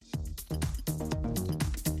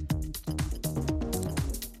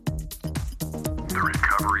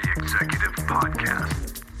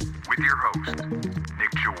Podcast with your host,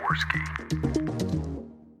 Nick Jaworski.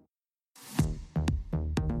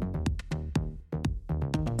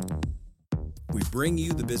 We bring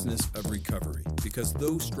you the business of recovery because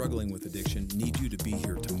those struggling with addiction need you to be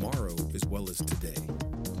here tomorrow as well as today.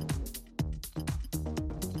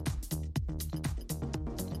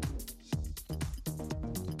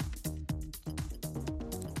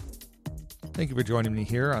 Thank you for joining me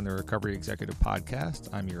here on the Recovery Executive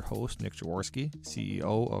Podcast. I'm your host, Nick Jaworski,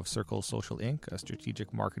 CEO of Circle Social Inc., a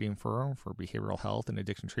strategic marketing firm for behavioral health and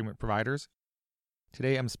addiction treatment providers.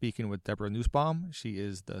 Today I'm speaking with Debra Nussbaum. She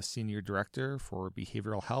is the Senior Director for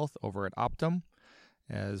Behavioral Health over at Optum.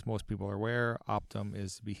 As most people are aware, Optum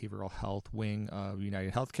is the behavioral health wing of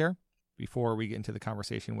United Healthcare. Before we get into the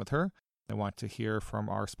conversation with her, I want to hear from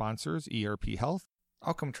our sponsors, ERP Health.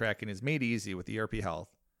 Outcome tracking is made easy with ERP Health.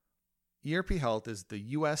 ERP Health is the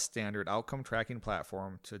U.S. standard outcome tracking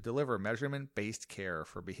platform to deliver measurement-based care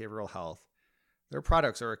for behavioral health. Their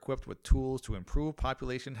products are equipped with tools to improve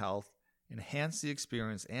population health, enhance the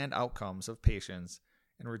experience and outcomes of patients,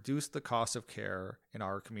 and reduce the cost of care in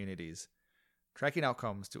our communities. Tracking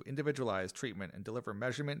outcomes to individualize treatment and deliver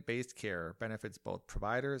measurement-based care benefits both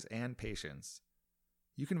providers and patients.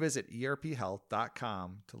 You can visit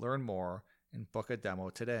erphealth.com to learn more and book a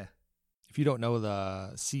demo today. If you don't know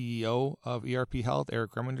the CEO of ERP Health,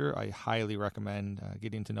 Eric Reminger, I highly recommend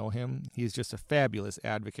getting to know him. He's just a fabulous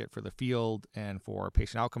advocate for the field and for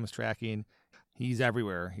patient outcomes tracking. He's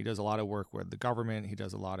everywhere. He does a lot of work with the government. He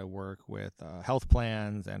does a lot of work with health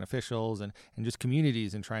plans and officials and just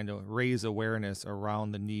communities in trying to raise awareness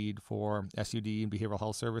around the need for SUD and behavioral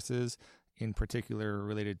health services, in particular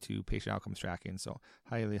related to patient outcomes tracking. So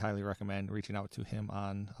highly, highly recommend reaching out to him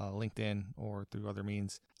on LinkedIn or through other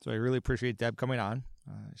means. So I really appreciate Deb coming on.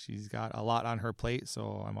 She's got a lot on her plate,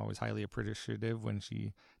 so I'm always highly appreciative when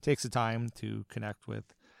she takes the time to connect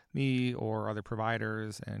with me or other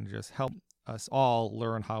providers and just help us all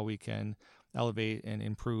learn how we can elevate and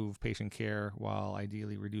improve patient care while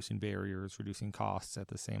ideally reducing barriers, reducing costs at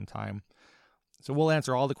the same time. So we'll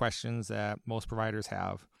answer all the questions that most providers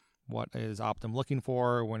have. What is Optum looking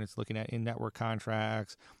for when it's looking at in-network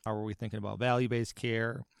contracts? How are we thinking about value-based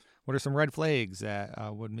care? What are some red flags that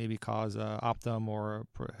would maybe cause Optum or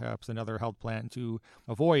perhaps another health plan to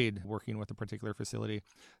avoid working with a particular facility?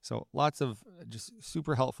 So lots of just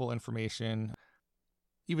super helpful information.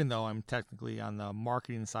 Even though I'm technically on the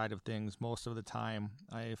marketing side of things most of the time,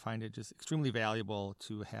 I find it just extremely valuable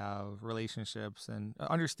to have relationships and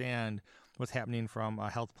understand what's happening from a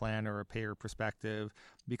health plan or a payer perspective,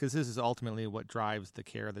 because this is ultimately what drives the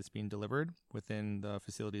care that's being delivered within the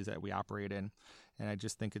facilities that we operate in. And I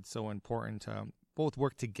just think it's so important to both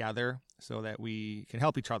work together so that we can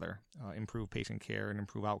help each other improve patient care and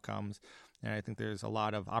improve outcomes. And I think there's a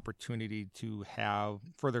lot of opportunity to have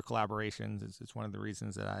further collaborations. It's one of the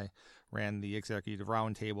reasons that I ran the executive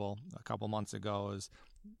roundtable a couple months ago, is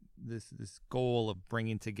this goal of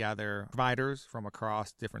bringing together providers from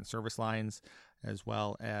across different service lines as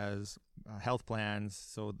well as health plans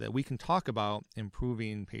so that we can talk about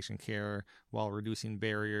improving patient care while reducing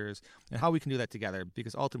barriers and how we can do that together,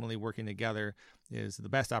 because ultimately working together is the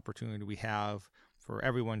best opportunity we have for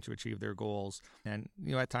everyone to achieve their goals. And,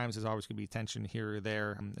 at times there's always going to be tension here or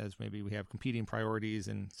there as maybe we have competing priorities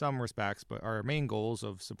in some respects, but our main goals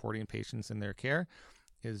of supporting patients in their care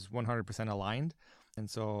is 100% aligned. And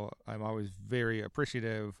so I'm always very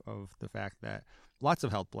appreciative of the fact that lots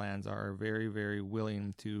of health plans are very, very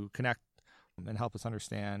willing to connect and help us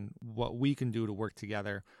understand what we can do to work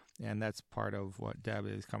together. And that's part of what Deb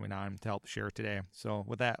is coming on to help share today. So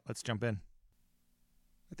with that, let's jump in.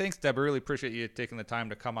 Thanks, Deb. I really appreciate you taking the time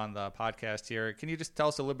to come on the podcast here. Can you just tell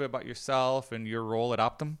us a little bit about yourself and your role at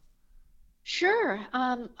Optum? Sure.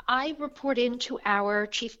 I report into our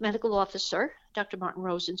Chief Medical Officer, Dr. Martin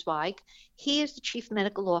Rosenzweig. He is the Chief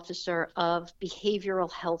Medical Officer of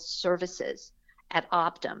Behavioral Health Services at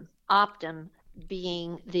Optum, Optum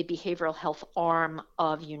being the behavioral health arm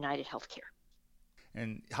of United Healthcare.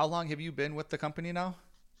 And how long have you been with the company now?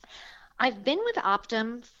 I've been with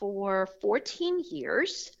Optum for 14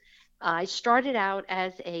 years. I started out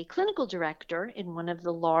as a clinical director in one of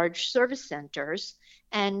the large service centers,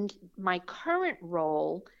 and my current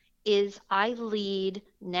role is I lead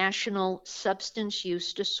national substance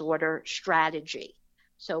use disorder strategy.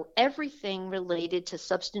 So everything related to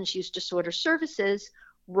substance use disorder services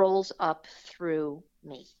rolls up through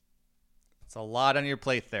me. It's a lot on your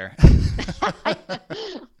plate there.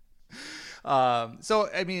 So,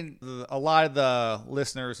 I mean, a lot of the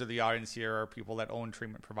listeners of the audience here are people that own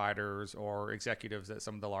treatment providers or executives at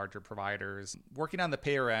some of the larger providers. Working on the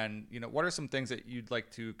payer end, what are some things that you'd like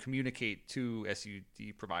to communicate to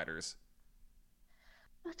SUD providers?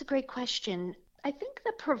 That's a great question. I think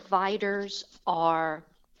the providers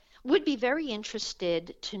would be very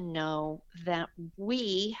interested to know that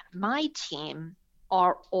my team,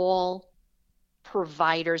 are all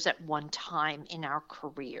providers at one time in our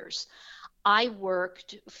careers. I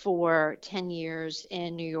worked for 10 years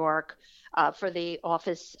in New York for the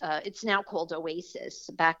office. It's now called Oasis.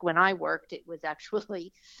 Back when I worked, it was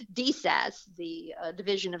actually DSAS, the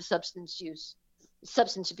Division of Substance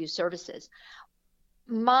Abuse Services.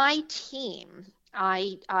 My team,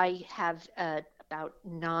 I have about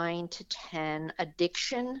 9 to 10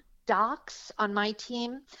 addiction docs on my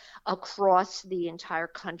team across the entire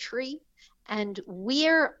country. And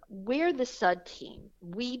we're the SUD team.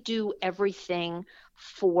 We do everything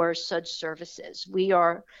for SUD services. We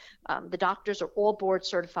are the doctors are all board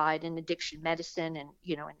certified in addiction medicine and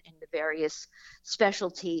in the various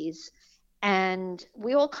specialties. And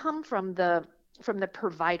we all come from the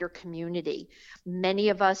provider community. Many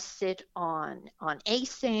of us sit on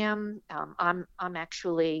ASAM. I'm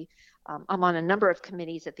actually I'm on a number of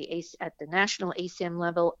committees at the national ASAM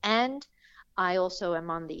level, and I also am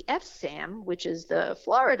on the FSAM, which is the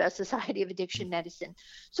Florida Society of Addiction Medicine.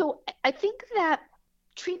 So I think that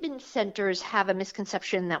treatment centers have a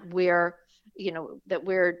misconception that we're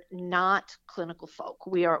not clinical folk.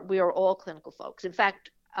 We are all clinical folks. In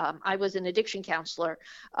fact, I was an addiction counselor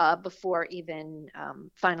before even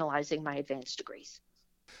finalizing my advanced degrees.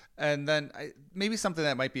 And then maybe something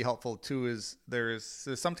that might be helpful too is there's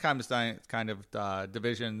sometimes kind of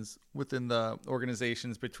divisions within the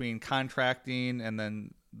organizations between contracting and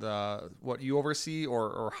then what you oversee,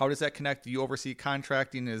 or how does that connect? Do you oversee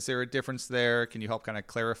contracting? Is there a difference there? Can you help kind of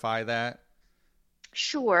clarify that?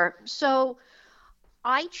 Sure. So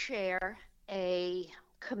I chair a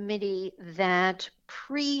committee that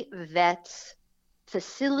pre-vets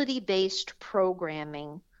facility-based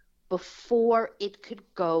programming before it could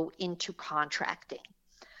go into contracting.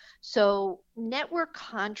 So network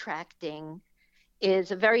contracting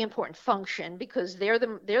is a very important function because they're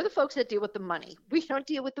the folks that deal with the money. We don't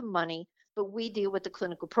deal with the money, but we deal with the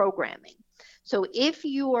clinical programming. So if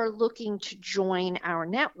you are looking to join our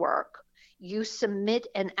network, you submit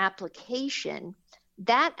an application.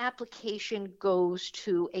 That application goes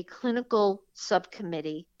to a clinical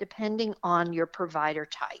subcommittee depending on your provider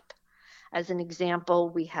type. As an example,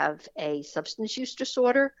 we have a substance use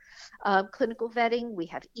disorder clinical vetting, we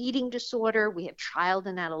have eating disorder, we have child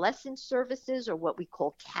and adolescent services, or what we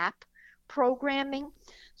call CAP programming.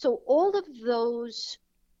 So all of those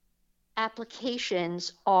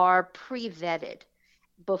applications are pre-vetted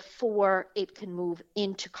before it can move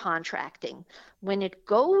into contracting. When it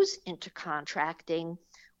goes into contracting,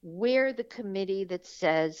 we're the committee that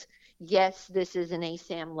says, yes, this is an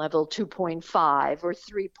ASAM level 2.5 or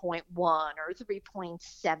 3.1 or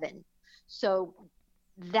 3.7. So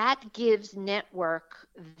that gives network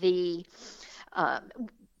that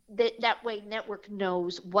way network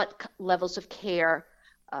knows what levels of care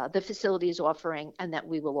the facility is offering and that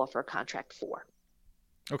we will offer a contract for.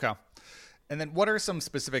 Okay. And then what are some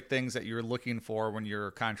specific things that you're looking for when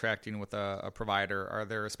you're contracting with a provider? Are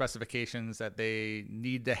there specifications that they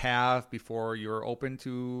need to have before you're open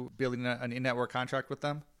to building an in-network contract with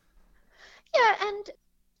them? Yeah, and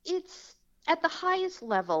it's at the highest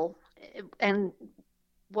level, and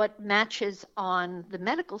what matches on the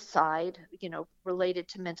medical side, related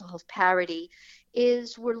to mental health parity,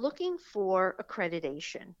 is we're looking for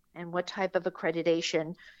accreditation and what type of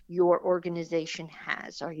accreditation your organization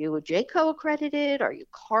has. Are you a JCO accredited? Are you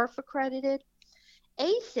CARF accredited?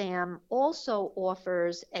 ASAM also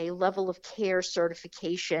offers a level of care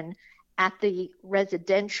certification at the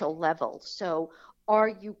residential level. So are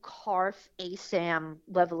you CARF ASAM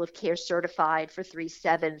level of care certified for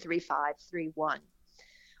 3.7, 3.5, 3.1?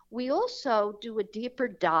 We also do a deeper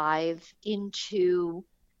dive into,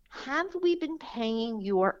 have we been paying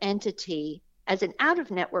your entity as an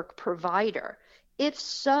out-of-network provider? If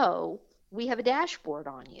so, we have a dashboard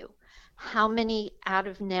on you. How many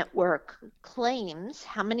out-of-network claims,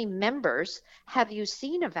 how many members have you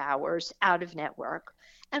seen of ours out-of-network?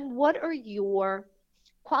 And what are your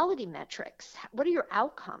quality metrics? What are your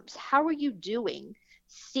outcomes? How are you doing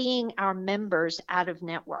seeing our members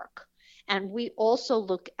out-of-network? And we also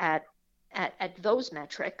look at those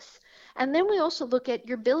metrics. And then we also look at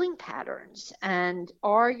your billing patterns. And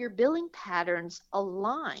are your billing patterns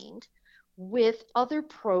aligned with other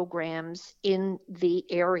programs in the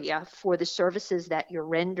area for the services that you're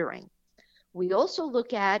rendering? We also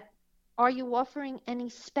look at, are you offering any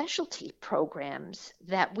specialty programs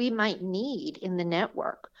that we might need in the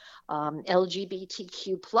network?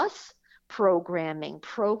 LGBTQ plus programming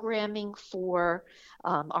for,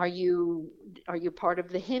 are you part of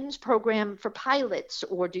the HIMSS program for pilots,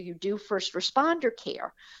 or do you do first responder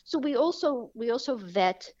care? So we also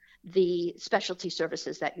vet the specialty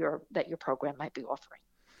services that your program might be offering.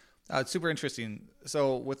 It's super interesting.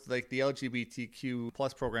 So with like the LGBTQ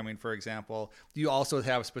plus programming, for example, do you also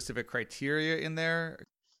have specific criteria in there?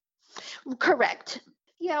 Correct.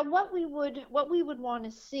 Yeah, what we would want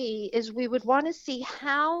to see is, we would want to see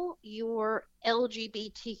how your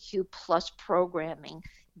LGBTQ plus programming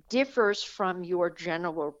differs from your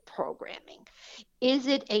general programming. Is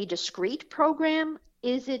it a discrete program?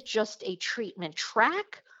 Is it just a treatment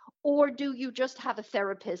track? Or do you just have a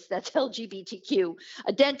therapist that's LGBTQ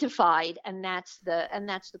identified, and that's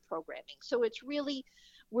the programming? So it's really,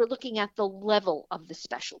 we're looking at the level of the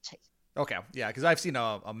specialty. Okay, yeah, because I've seen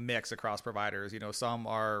a mix across providers. Some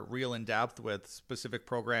are real in depth with specific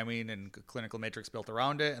programming and clinical matrix built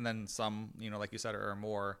around it, and then some, like you said, are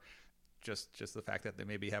more just the fact that they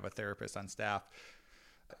maybe have a therapist on staff.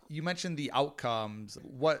 You mentioned the outcomes.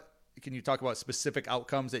 What can you talk about specific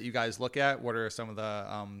outcomes that you guys look at? What are some of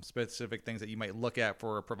the specific things that you might look at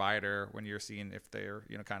for a provider when you're seeing if they're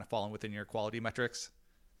kind of falling within your quality metrics?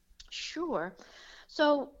 Sure.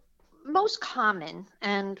 So most common,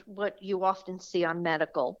 and what you often see on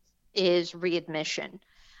medical, is readmission.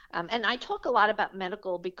 And I talk a lot about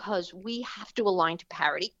medical because we have to align to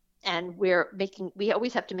parity, and we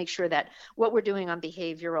always have to make sure that what we're doing on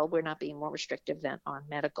behavioral, we're not being more restrictive than on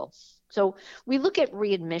medical. So we look at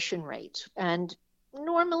readmission rates, and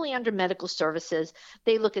normally under medical services,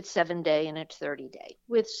 they look at 7-day and at 30-day.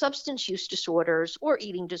 With substance use disorders, or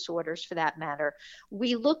eating disorders for that matter,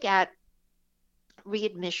 we look at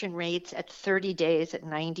readmission rates at 30 days, at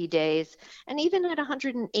 90 days, and even at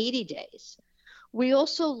 180 days. We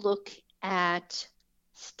also look at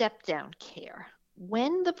step-down care.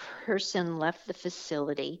 When the person left the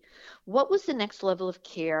facility, what was the next level of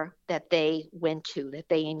care that they went to, that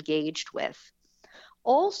they engaged with?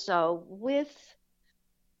 Also, with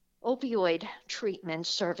opioid treatment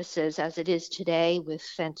services as it is today, with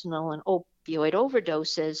fentanyl and opioid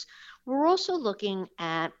overdoses, we're also looking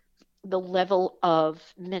at the level of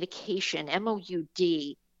medication,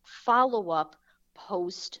 MOUD, follow-up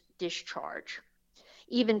post-discharge,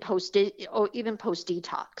 even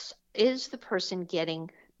post-detox. Is the person getting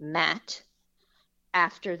MAT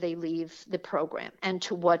after they leave the program, and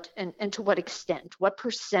to what extent? What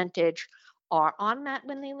percentage are on MAT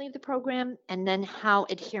when they leave the program, and then how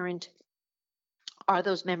adherent are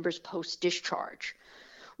those members post-discharge?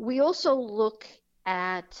 We also look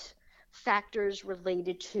at factors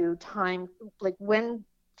related to time, like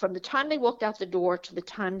from the time they walked out the door to the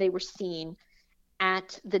time they were seen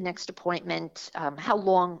at the next appointment, how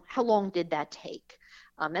long did that take?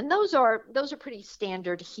 And those are pretty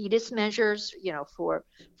standard HEDIS measures, for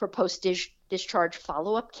post discharge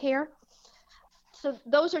follow-up care. So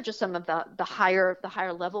those are just some of the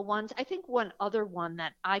higher level ones. I think one other one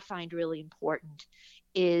that I find really important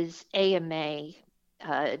is AMA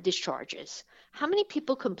discharges. How many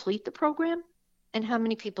people complete the program, and how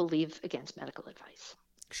many people leave against medical advice?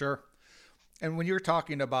 Sure. And when you're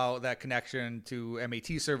talking about that connection to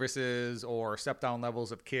MAT services or step-down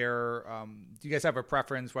levels of care, do you guys have a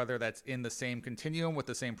preference whether that's in the same continuum with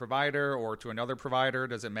the same provider or to another provider?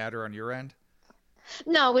 Does it matter on your end?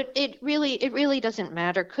 No, it really doesn't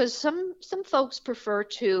matter, because some folks prefer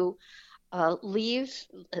to leave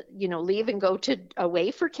and go to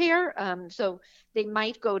away for care. So they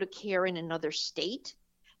might go to care in another state.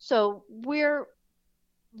 So we're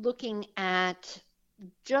looking at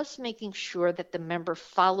just making sure that the member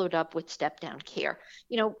followed up with step-down care.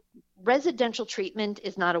 Residential treatment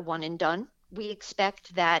is not a one and done. We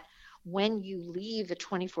expect that when you leave a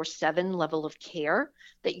 24/7 level of care,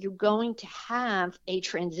 that you're going to have a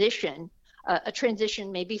transition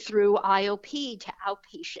maybe through IOP to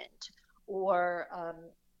outpatient, or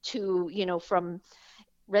from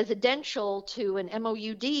residential to an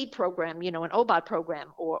MOUD program, an OBOT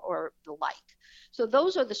program, or the like. So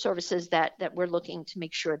those are the services that we're looking to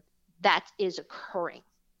make sure that is occurring.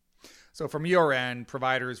 So from your end,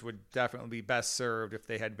 providers would definitely be best served if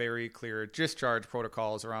they had very clear discharge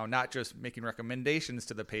protocols around not just making recommendations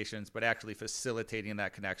to the patients, but actually facilitating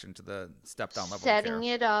that connection to the step-down level of care. Setting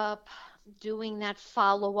it up, doing that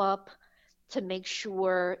follow-up to make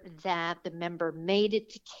sure that the member made it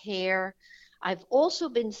to care. I've also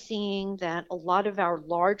been seeing that a lot of our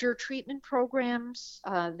larger treatment programs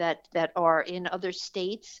that are in other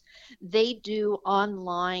states, they do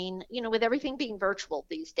online, with everything being virtual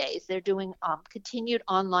these days, they're doing continued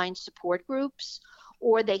online support groups,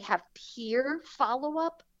 or they have peer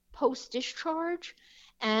follow-up post-discharge.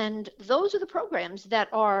 And those are the programs that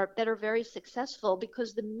are very successful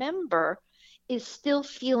because the member is still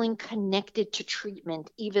feeling connected to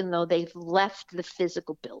treatment, even though they've left the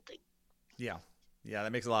physical building. Yeah. Yeah,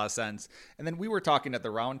 that makes a lot of sense. And then we were talking at the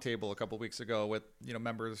roundtable a couple of weeks ago with,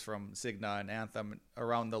 members from Cigna and Anthem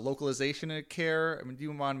around the localization of care. I mean, do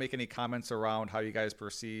you want to make any comments around how you guys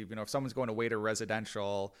perceive, if someone's going away to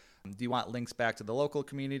residential, do you want links back to the local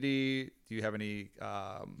community? Do you have any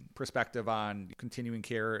perspective on continuing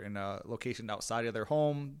care in a location outside of their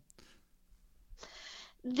home?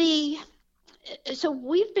 So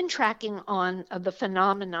we've been tracking on the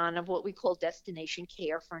phenomenon of what we call destination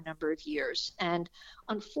care for a number of years. And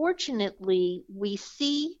unfortunately, we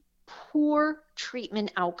see poor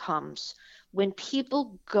treatment outcomes when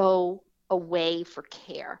people go away for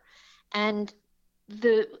care. And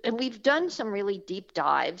we've done some really deep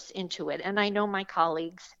dives into it. And I know my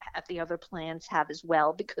colleagues at the other plans have as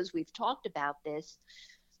well, because we've talked about this.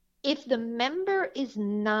 If the member is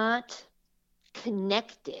not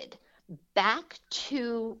connected back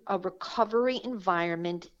to a recovery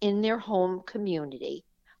environment in their home community,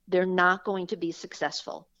 they're not going to be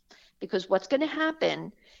successful. Because what's going to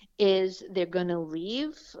happen is they're going to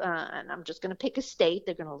leave, and I'm just going to pick a state,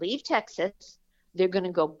 they're going to leave Texas, they're going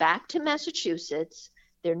to go back to Massachusetts,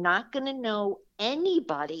 they're not going to know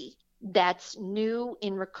anybody that's new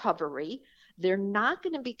in recovery. They're not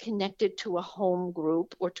going to be connected to a home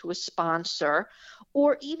group or to a sponsor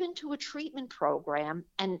or even to a treatment program,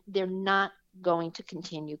 and they're not going to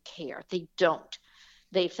continue care. They don't.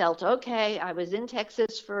 They felt, okay, I was in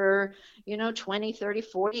Texas for, 20, 30,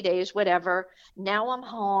 40 days, whatever. Now I'm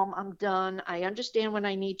home. I'm done. I understand what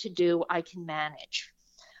I need to do. I can manage.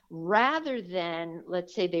 Rather than,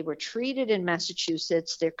 let's say they were treated in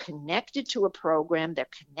Massachusetts, they're connected to a program, they're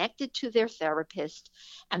connected to their therapist,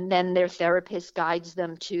 and then their therapist guides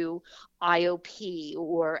them to IOP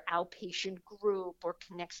or outpatient group or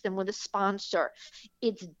connects them with a sponsor.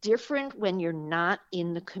 It's different when you're not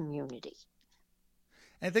in the community.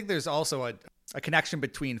 I think there's also a connection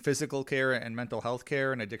between physical care and mental health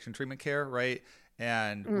care and addiction treatment care, right?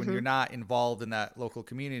 And when you're not involved in that local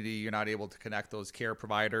community, you're not able to connect those care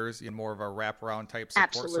providers in more of a wraparound type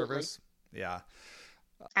support service. Yeah.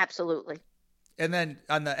 Absolutely. And then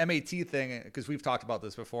on the MAT thing, because we've talked about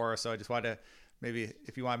this before, so I just wanted to maybe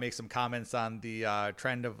if you want to make some comments on the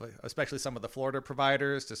trend of especially some of the Florida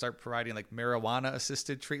providers to start providing like marijuana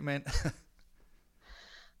assisted treatment.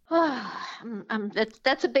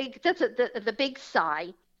 That's the big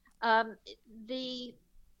sigh. The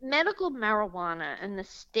medical marijuana and the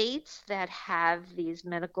states that have these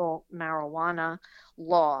medical marijuana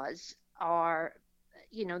laws are,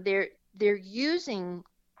 they're using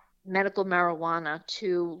medical marijuana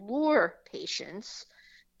to lure patients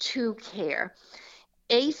to care.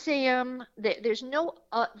 ASAM, there's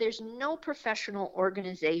no professional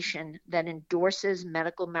organization that endorses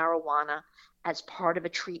medical marijuana as part of a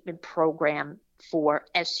treatment program for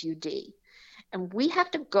SUD. And we have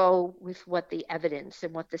to go with what the evidence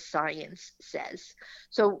and what the science says.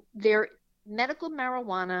 So medical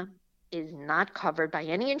marijuana is not covered by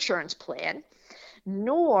any insurance plan,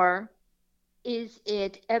 nor is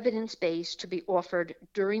it evidence-based to be offered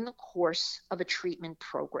during the course of a treatment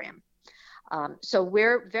program. So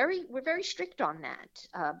we're very strict on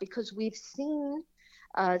that because we've seen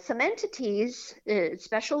some entities,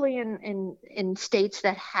 especially in states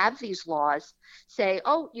that have these laws, say,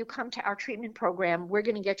 oh, you come to our treatment program, we're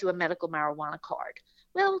going to get you a medical marijuana card.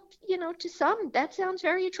 Well, to some, that sounds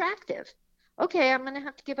very attractive. Okay, I'm going to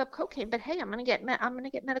have to give up cocaine, but hey, I'm going to get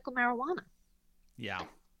medical marijuana. Yeah.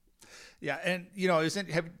 Yeah, and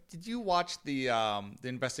did you watch the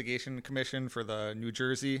investigation commission for the New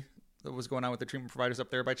Jersey that was going on with the treatment providers up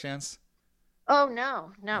there by chance? Oh,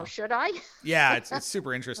 no. Should I? Yeah, it's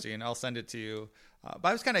super interesting. I'll send it to you. But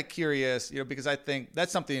I was kind of curious, because I think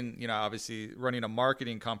that's something, obviously running a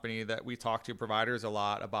marketing company that we talk to providers a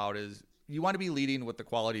lot about is you want to be leading with the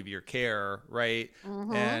quality of your care, right?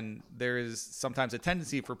 Mm-hmm. And there is sometimes a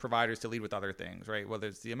tendency for providers to lead with other things, right? Whether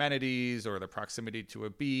it's the amenities or the proximity to a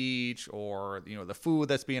beach or, the food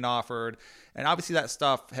that's being offered. And obviously that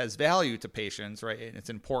stuff has value to patients, right? And it's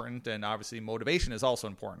important. And obviously motivation is also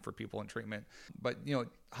important for people in treatment. But,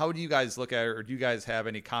 how do you guys look at it, or do you guys have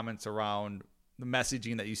any comments around the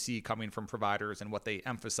messaging that you see coming from providers and what they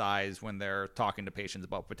emphasize when they're talking to patients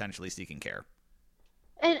about potentially seeking care?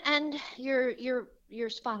 And you're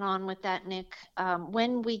spot on with that, Nick.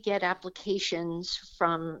 When we get applications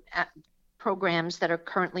from programs that are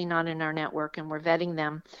currently not in our network and we're vetting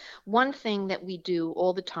them, one thing that we do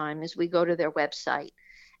all the time is we go to their website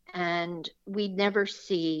and we never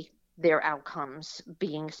see their outcomes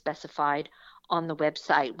being specified on the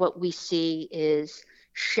website. What we see is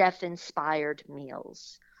chef-inspired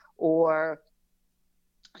meals or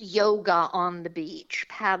yoga on the beach,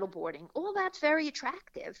 paddleboarding. All that's very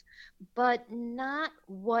attractive, but not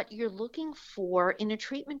what you're looking for in a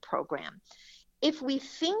treatment program. If we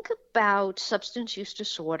think about substance use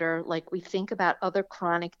disorder, like we think about other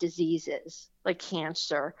chronic diseases like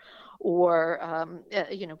cancer or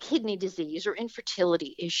kidney disease or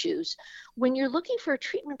infertility issues, when you're looking for a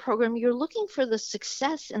treatment program, you're looking for the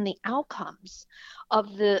success and the outcomes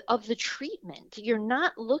of the treatment. You're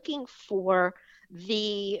not looking for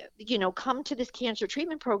come to this cancer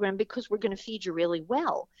treatment program because we're going to feed you really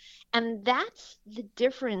well. And that's the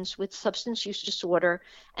difference with substance use disorder.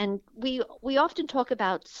 And we often talk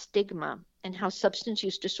about stigma and how substance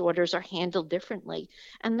use disorders are handled differently.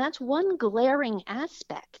 And that's one glaring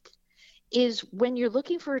aspect is when you're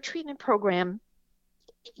looking for a treatment program,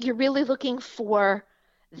 you're really looking for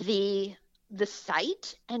the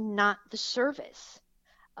site and not the service.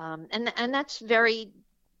 And that's very,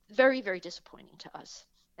 very, very disappointing to us.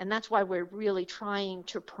 And that's why we're really trying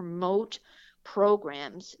to promote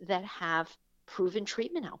programs that have proven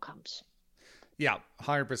treatment outcomes. Yeah,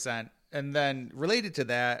 100%. And then related to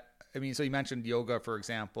that, I mean, so you mentioned yoga, for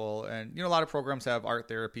example, and, a lot of programs have art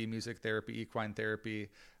therapy, music therapy, equine therapy.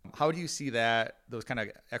 How do you see those kind of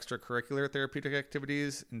extracurricular therapeutic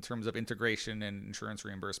activities in terms of integration and insurance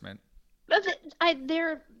reimbursement?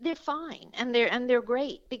 They're fine and they're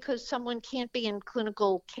great because someone can't be in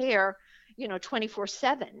clinical care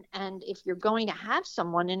 24/7, and if you're going to have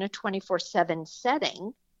someone in a 24/7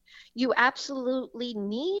 setting, you absolutely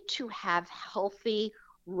need to have healthy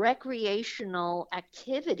recreational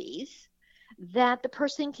activities that the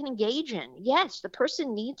person can engage in. Yes, the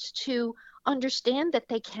person needs to understand that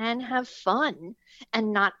they can have fun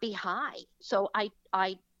and not be high. So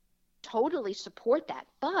I totally support that,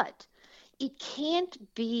 but it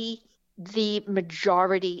can't be the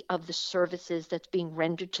majority of the services that's being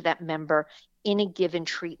rendered to that member in a given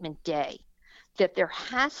treatment day. That there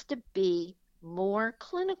has to be more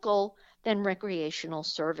clinical than recreational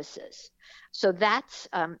services. So that's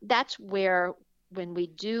where when we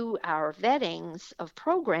do our vettings of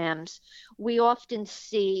programs, we often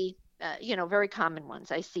see very common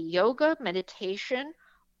ones. I see yoga, meditation,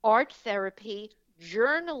 art therapy,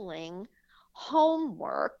 journaling,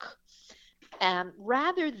 homework,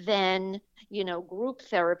 rather than group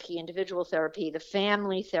therapy, individual therapy, the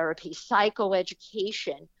family therapy,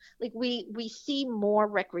 psychoeducation. Like we see more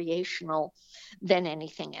recreational than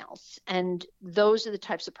anything else, and those are the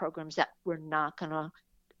types of programs that we're not going to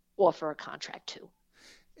offer a contract to.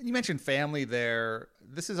 You mentioned family there.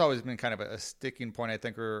 This has always been kind of a sticking point, I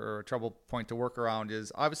think, or a trouble point to work around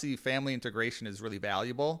is obviously family integration is really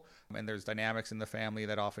valuable. And there's dynamics in the family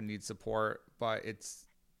that often need support, but it's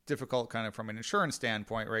difficult kind of from an insurance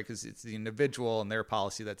standpoint, right? Because it's the individual and their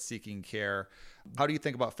policy that's seeking care. How do you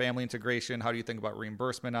think about family integration? How do you think about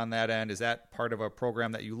reimbursement on that end? Is that part of a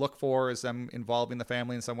program that you look for? Is them involving the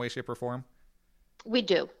family in some way, shape, or form? We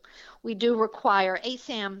do. We do require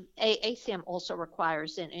ASAM. ASAM also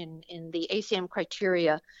requires in the ASAM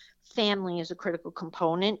criteria, family is a critical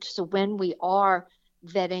component. So when we are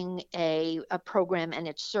vetting a program and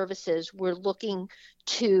its services, we're looking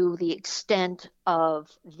to the extent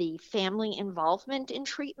of the family involvement in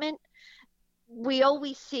treatment. We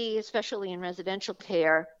always see, especially in residential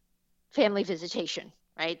care, family visitation,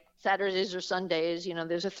 right? Saturdays or Sundays,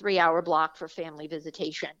 there's a 3-hour block for family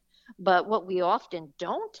visitation. But what we often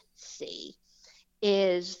don't see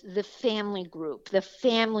is the family group, the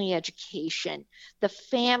family education, the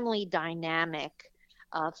family dynamic,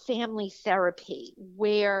 family therapy,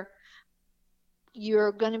 where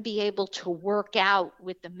you're going to be able to work out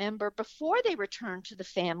with the member before they return to the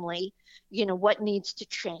family, what needs to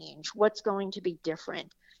change, what's going to be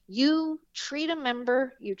different. You treat a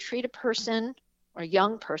member, you treat a person or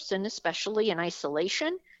young person, especially in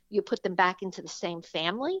isolation, you put them back into the same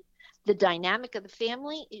family. The dynamic of the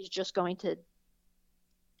family is just going to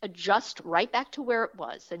adjust right back to where it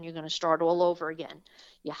was, and you're going to start all over again.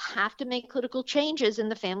 You have to make critical changes in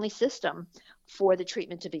the family system for the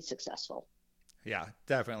treatment to be successful. Yeah,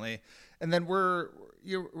 definitely. And then we're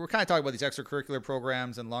kind of talking about these extracurricular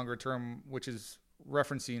programs and longer term, which is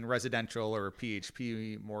referencing residential or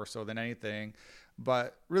PHP more so than anything.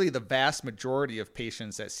 but really the vast majority of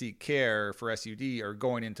patients that seek care for SUD are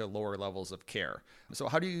going into lower levels of care. So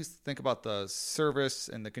how do you think about the service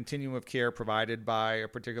and the continuum of care provided by a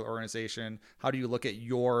particular organization? How do you look at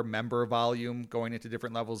your member volume going into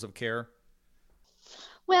different levels of care?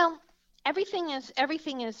 Well, everything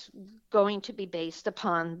is going to be based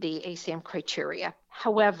upon the ASAM criteria.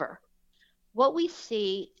 However, what we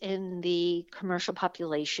see in the commercial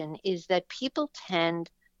population is that people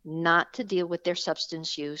tend not to deal with their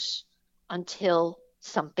substance use until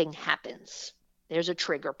something happens. There's a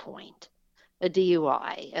trigger point, a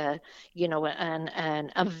DUI,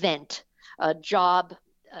 an event, a job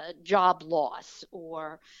loss,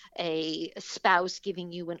 or a spouse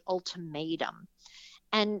giving you an ultimatum.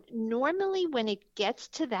 And normally, when it gets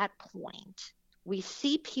to that point, we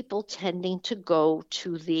see people tending to go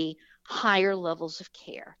to the higher levels of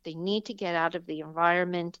care. They need to get out of the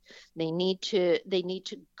environment. They need to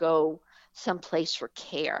go someplace for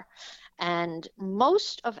care. And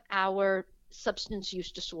most of our substance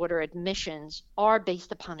use disorder admissions are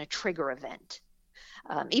based upon a trigger event,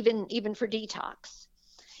 even for detox.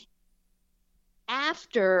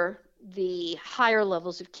 After the higher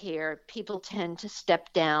levels of care, people tend to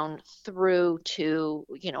step down through to,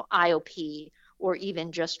 IOP or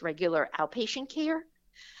even just regular outpatient care.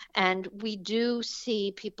 And we do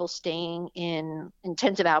see people staying in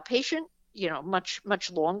intensive outpatient, much,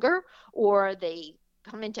 much longer, or they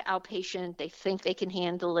come into outpatient, they think they can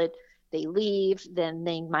handle it, they leave, then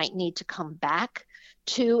they might need to come back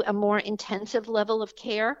to a more intensive level of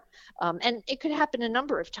care. And it could happen a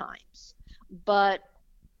number of times. But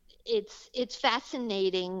it's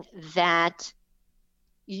fascinating that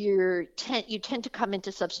you tend to come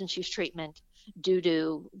into substance use treatment due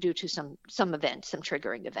to some event, some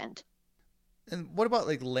triggering event. And what about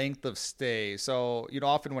like length of stay? So,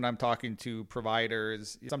 often when I'm talking to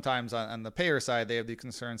providers, sometimes on the payer side, they have the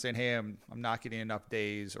concern saying, hey, I'm not getting enough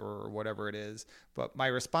days or whatever it is. But my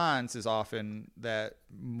response is often that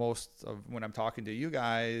most of when I'm talking to you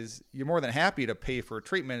guys, you're more than happy to pay for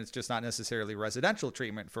treatment. It's just not necessarily residential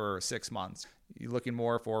treatment for 6 months. You're looking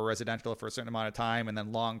more for residential for a certain amount of time and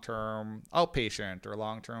then long-term outpatient or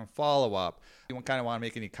long-term follow-up. You kind of want to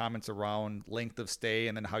make any comments around length of stay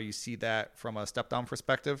and then how you see that from a step-down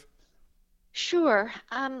perspective? Sure.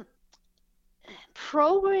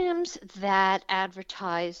 Programs that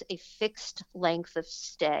advertise a fixed length of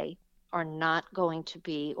stay are not going to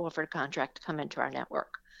be offered a contract to come into our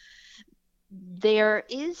network. There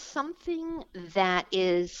is something that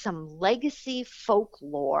is some legacy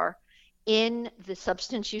folklore in the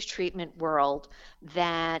substance use treatment world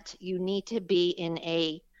that you need to be in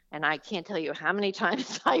and I can't tell you how many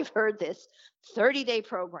times I've heard this, 30-day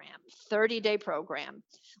program, 30-day program.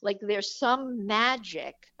 Like there's some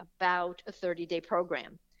magic about a 30-day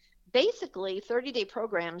program. Basically, 30-day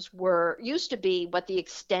programs used to be what the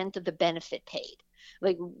extent of the benefit paid.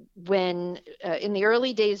 Like when in the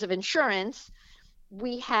early days of insurance,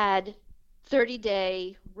 we had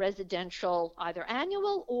 30-day residential, either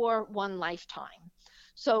annual or one lifetime.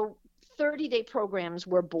 So 30-day programs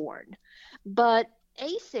were born. But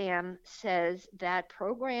ASAM says that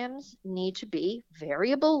programs need to be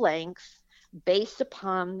variable length based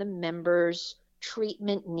upon the member's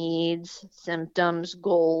treatment needs, symptoms,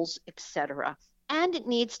 goals, etc. And it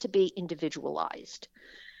needs to be individualized.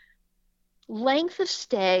 Length of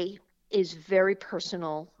stay is very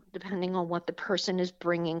personal depending on what the person is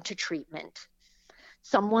bringing to treatment.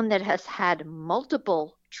 Someone that has had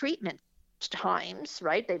multiple treatment times,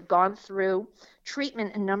 right? They've gone through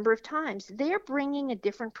treatment a number of times. They're bringing a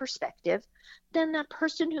different perspective than that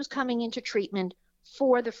person who's coming into treatment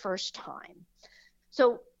for the first time.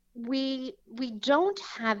 So we don't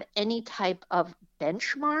have any type of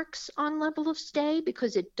benchmarks on level of stay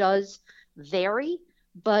because it does vary,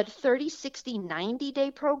 but 30, 60,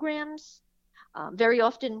 90-day programs, very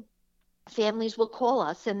often families will call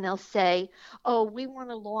us and they'll say, oh, we want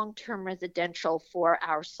a long-term residential for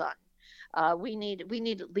our son. We need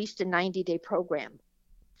at least a 90-day program.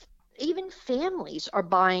 Even families are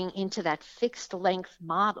buying into that fixed length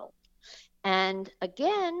model. And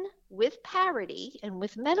again, with parity and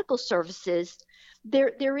with medical services,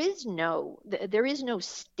 there is no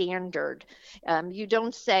standard. You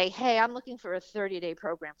don't say, hey, I'm looking for a 30-day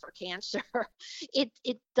program for cancer. It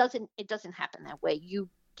doesn't happen that way. You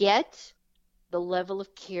get the level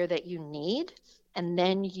of care that you need, and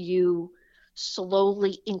then you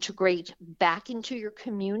slowly integrate back into your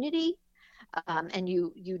community, and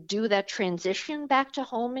you do that transition back to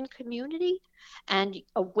home and community and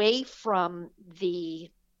away from the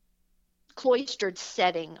cloistered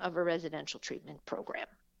setting of a residential treatment program.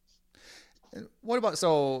 What about,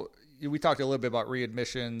 so we talked a little bit about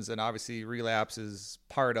readmissions, and obviously relapse is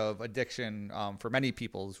part of addiction for many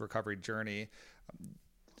people's recovery journey.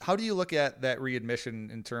 How do you look at that readmission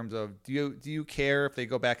in terms of, do you care if they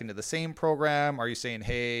go back into the same program? Are you saying,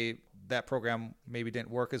 hey, that program maybe didn't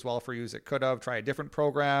work as well for you as it could have, try a different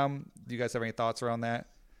program? Do you guys have any thoughts around that?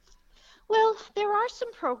 Well, there are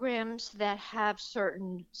some programs that have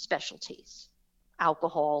certain specialties,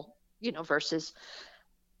 alcohol, versus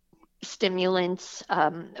stimulants,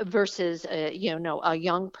 versus, a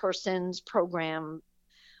young person's program.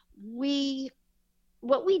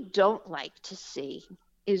 What we don't like to see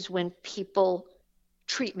is when people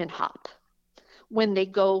treatment hop, when they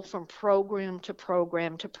go from program to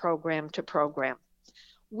program to program to program.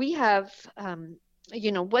 We have,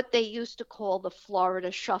 what they used to call the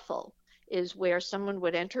Florida shuffle, is where someone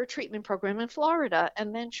would enter a treatment program in Florida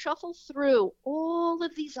and then shuffle through all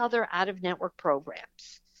of these other out-of-network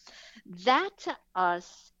programs. That to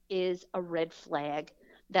us is a red flag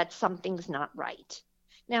that something's not right.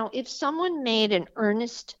 Now, if someone made an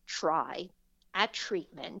earnest try at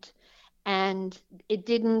treatment and it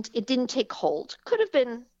didn't take hold, could have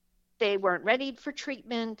been they weren't ready for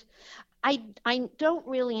treatment. I don't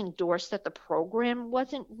really endorse that the program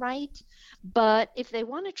wasn't right, but if they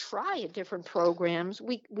want to try a different programs,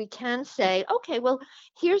 we can say, okay, well,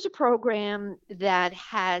 here's a program that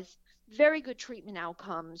has very good treatment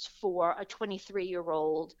outcomes for a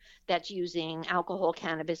 23-year-old that's using alcohol,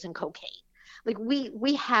 cannabis, and cocaine. Like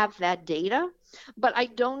we have that data, but I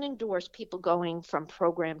don't endorse people going from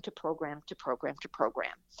program to program to program to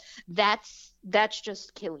program. That's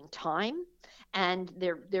just killing time, and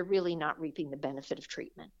they're really not reaping the benefit of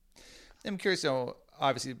treatment. I'm curious,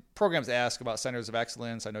 obviously programs ask about centers of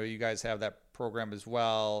excellence. I know you guys have that program as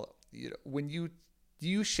well. Do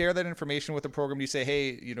you share that information with the program? Do you say,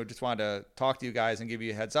 hey, just wanted to talk to you guys and give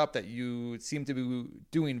you a heads up that you seem to be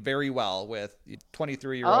doing very well with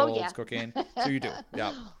 23-year-olds, yeah. cocaine? So you do,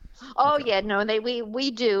 yeah. Oh, okay. Yeah, no, we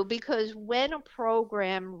do, because when a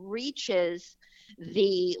program reaches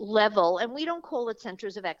the level, and we don't call it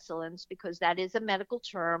centers of excellence because that is a medical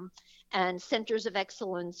term, and centers of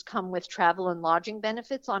excellence come with travel and lodging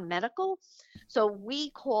benefits on medical. So we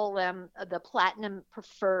call them the platinum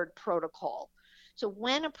preferred protocol. So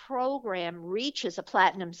when a program reaches a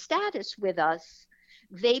platinum status with us,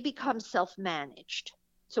 they become self-managed.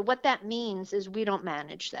 So what that means is we don't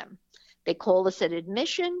manage them. They call us at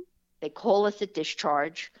admission, they call us at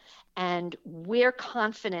discharge, and we're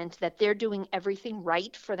confident that they're doing everything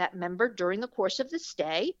right for that member during the course of the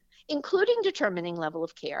stay, including determining level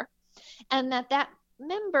of care, and that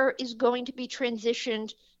member is going to be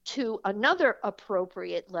transitioned to another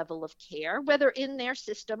appropriate level of care, whether in their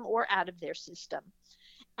system or out of their system.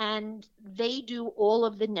 And they do all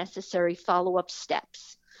of the necessary follow-up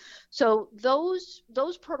steps. So those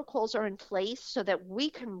protocols are in place so that we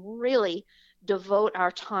can really devote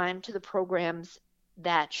our time to the programs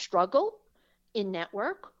that struggle in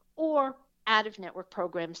network or out of network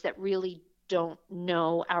programs that really don't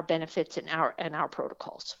know our benefits and our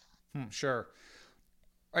protocols. Sure.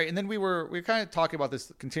 All right, and then we were kind of talking about this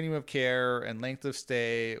continuum of care and length of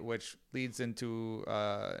stay, which leads into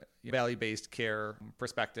value-based care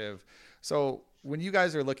perspective. So when you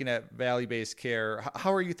guys are looking at value-based care,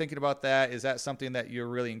 how are you thinking about that? Is that something that you're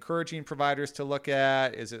really encouraging providers to look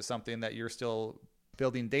at? Is it something that you're still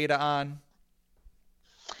building data on?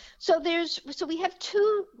 So we have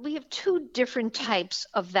two different types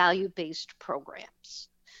of value-based programs.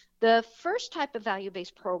 The first type of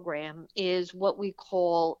value-based program is what we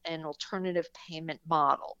call an alternative payment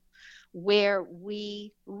model, where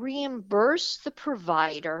we reimburse the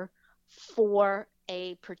provider for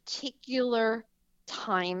a particular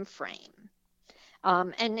time frame.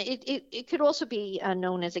 And it could also be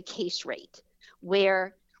known as a case rate,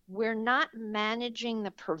 where we're not managing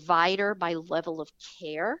the provider by level of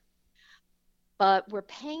care, but we're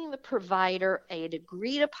paying the provider an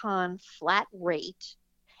agreed upon flat rate,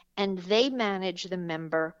 and they manage the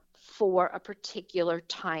member for a particular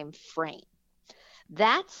time frame.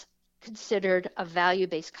 That's considered a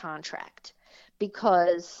value-based contract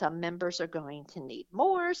because some members are going to need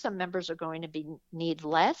more, some members are going to need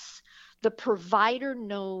less. The provider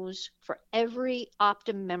knows for every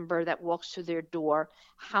Optum member that walks through their door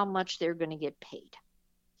how much they're going to get paid.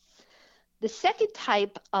 The second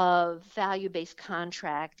type of value-based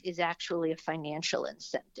contract is actually a financial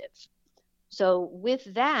incentive. So with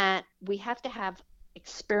that, we have to have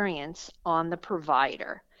experience on the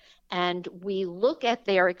provider, and we look at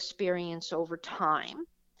their experience over time,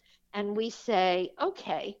 and we say,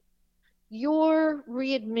 okay, your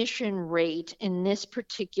readmission rate in this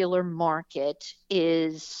particular market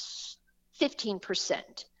is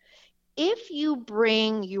 15%. if you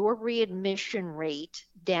bring your readmission rate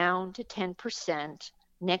down to 10%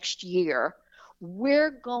 next year,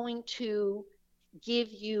 we're going to give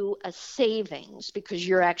you a savings because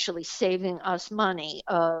you're actually saving us money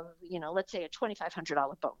of, let's say a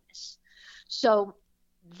 $2,500 bonus. So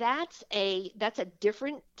that's a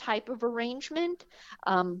different type of arrangement,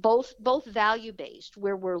 both value based,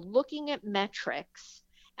 where we're looking at metrics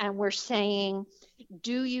and we're saying,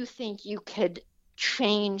 do you think you could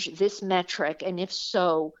change this metric, and if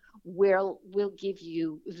so, we'll give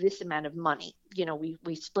you this amount of money.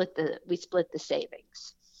 We split the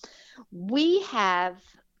savings. We have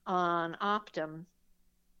on Optum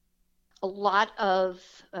a lot of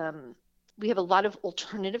we have a lot of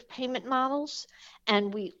alternative payment models,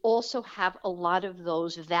 and we also have a lot of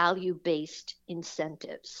those value-based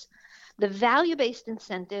incentives. The value-based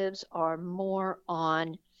incentives are more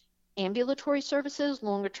on ambulatory services,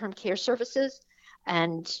 longer-term care services,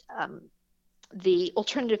 and the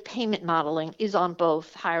alternative payment modeling is on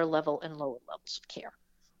both higher level and lower levels of care.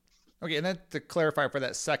 Okay, and then to clarify for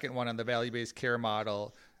that second one on the value-based care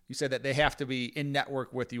model, you said that they have to be in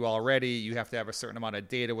network with you already. You have to have a certain amount of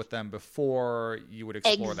data with them before you would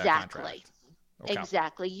explore that contract. Okay.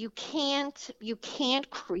 Exactly. You can't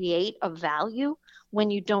create a value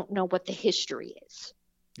when you don't know what the history is.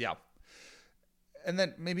 Yeah. And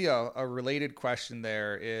then maybe a related question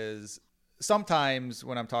there is, sometimes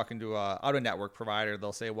when I'm talking to a out-of-network provider,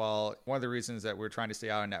 they'll say, well, one of the reasons that we're trying to stay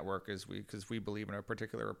out-of-network is because we believe in a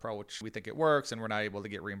particular approach. We think it works, and we're not able to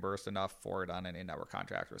get reimbursed enough for it on an in-network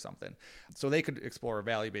contract or something. So they could explore a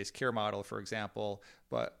value-based care model, for example.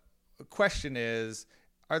 But the question is,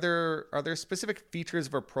 are there specific features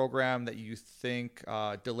of a program that you think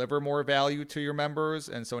deliver more value to your members?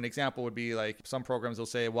 And so an example would be like some programs will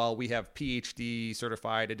say, well, we have PhD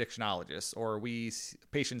certified addictionologists, or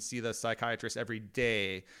patients see the psychiatrist every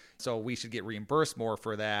day, so we should get reimbursed more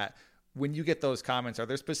for that. When you get those comments, are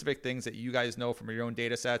there specific things that you guys know from your own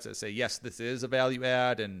data sets that say, yes, this is a value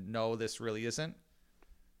add, and no, this really isn't?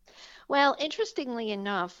 Well, interestingly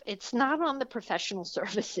enough, it's not on the professional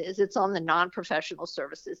services, it's on the non-professional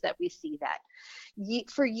services that we see that.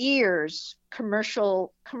 For years,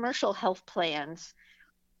 commercial health plans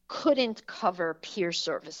couldn't cover peer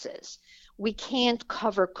services. We can't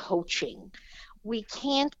cover coaching. We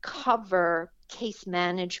can't cover case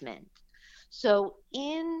management. So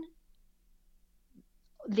in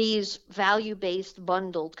these value-based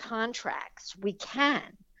bundled contracts, we can,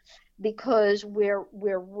 because we're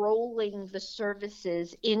rolling the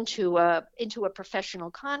services into a professional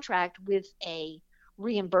contract with a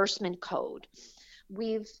reimbursement code.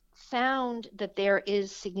 We've found that there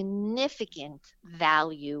is significant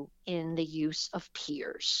value in the use of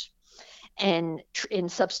peers and in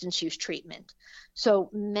substance use treatment. So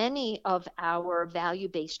many of our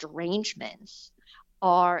value-based arrangements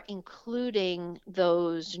are including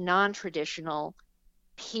those non-traditional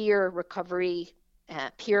peer recovery,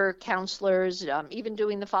 peer counselors, even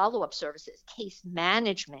doing the follow-up services. Case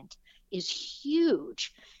management is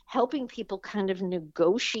huge, helping people kind of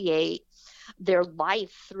negotiate their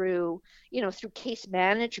life through case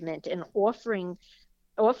management, and offering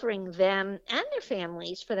them and their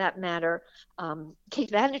families, for that matter,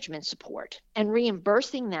 case management support, and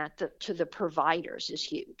reimbursing that to the providers is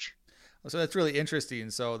huge. So that's really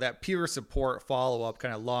interesting. So that peer support, follow-up,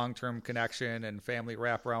 kind of long-term connection and family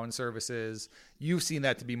wraparound services, you've seen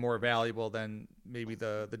that to be more valuable than maybe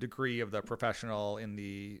the degree of the professional in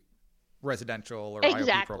the residential or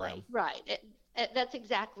IOP program. Right. That's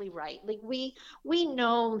exactly right. Like we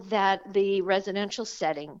know that the residential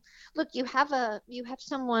setting, look, you have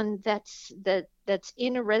someone that's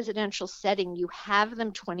in a residential setting, you have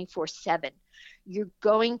them 24/7. You're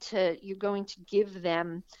going to give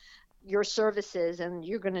them your services, and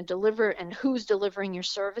you're going to deliver, and who's delivering your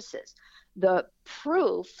services. The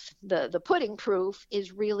proof, the pudding proof,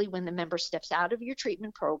 is really when the member steps out of your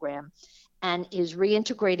treatment program and is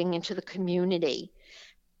reintegrating into the community.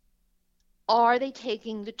 Are they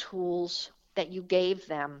taking the tools that you gave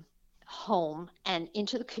them home and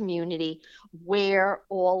into the community, where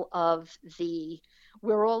all of the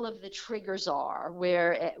triggers are,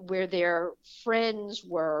 where their friends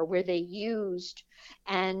were, where they used,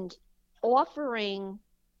 and offering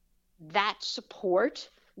that support,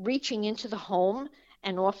 reaching into the home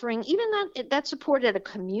and offering even that support at a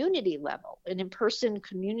community level, an in-person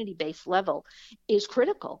community-based level, is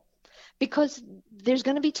critical, because there's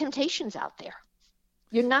going to be temptations out there.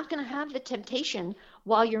 You're not going to have the temptation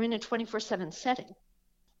while you're in a 24/7 setting.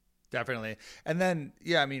 Definitely. And then,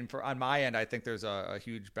 yeah, I mean, on my end, I think there's a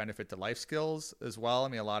huge benefit to life skills as well. I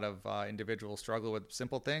mean, a lot of individuals struggle with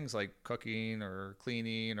simple things like cooking or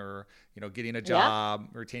cleaning or, getting a Yeah. job,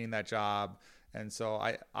 retaining that job. And so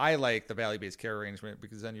I like the value-based care arrangement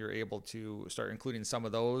because then you're able to start including some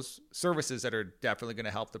of those services that are definitely going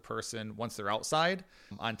to help the person once they're outside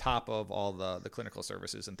on top of all the clinical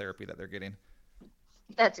services and therapy that they're getting.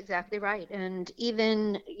 That's exactly right. And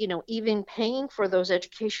even paying for those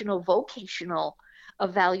educational vocational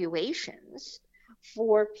evaluations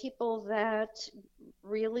for people that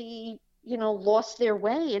really, lost their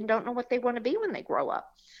way and don't know what they want to be when they grow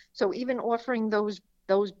up. So even offering those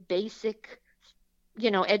basic,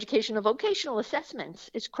 educational vocational assessments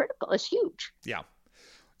is critical, is huge. Yeah.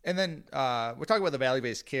 And then we're talking about the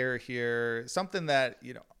value-based care here, something that,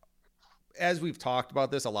 as we've talked about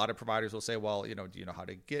this, a lot of providers will say, well, do you know how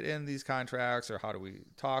to get in these contracts or how do we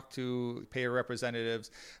talk to payer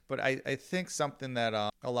representatives? But I think something that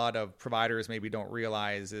a lot of providers maybe don't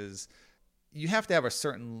realize is you have to have a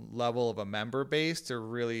certain level of a member base to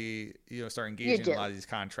really, start engaging in a lot of these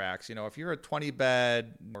contracts. If you're a 20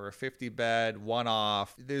 bed or a 50 bed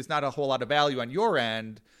one-off, there's not a whole lot of value on your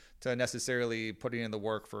end to necessarily putting in the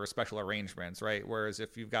work for special arrangements, right? Whereas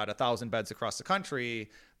if you've got 1,000 beds across the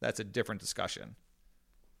country, that's a different discussion.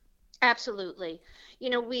 Absolutely.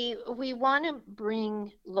 We want to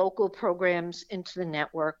bring local programs into the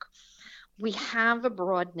network. We have a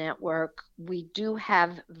broad network. We do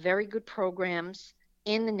have very good programs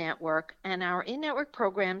in the network, and our in-network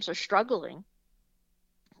programs are struggling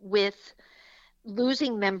with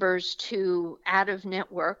losing members to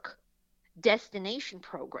out-of-network destination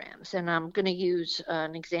programs. And I'm going to use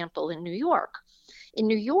an example in New York. In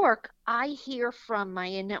New York, I hear from my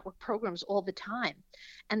in-network programs all the time,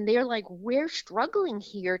 and they're like, we're struggling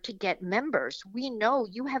here to get members. We know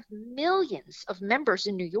you have millions of members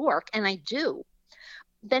in New York, and I do.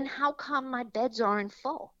 Then how come my beds aren't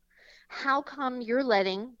full? How come you're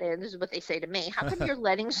letting, this is what they say to me, how come you're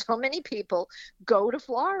letting so many people go to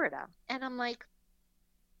Florida? And I'm like,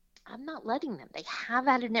 I'm not letting them. They have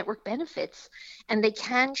out-of-network benefits, and they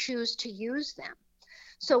can choose to use them.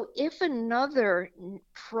 So if another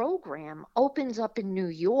program opens up in New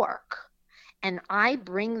York and I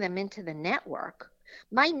bring them into the network,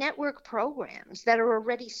 my network programs that are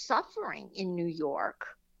already suffering in New York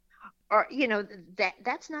are,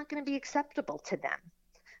 that's not going to be acceptable to them.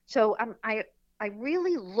 So I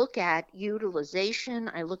really look at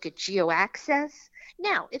utilization. I look at geo access.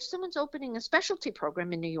 Now, if someone's opening a specialty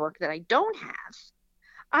program in New York that I don't have,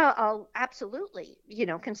 I'll absolutely,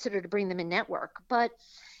 consider to bring them in network. But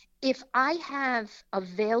if I have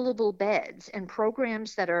available beds and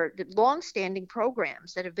programs that are long-standing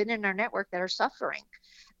programs that have been in our network that are suffering,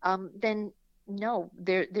 then no,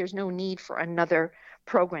 there's no need for another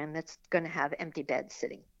program that's going to have empty beds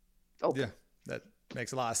sitting open. Yeah, that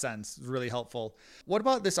makes a lot of sense. It's really helpful. What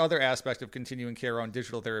about this other aspect of continuing care on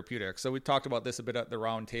digital therapeutics? So we talked about this a bit at the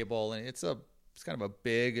round table, and it's kind of a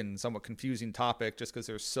big and somewhat confusing topic just because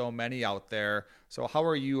there's so many out there. So how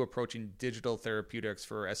are you approaching digital therapeutics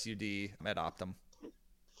for SUD at Optum?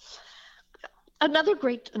 Another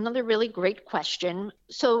really great question.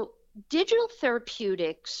 So digital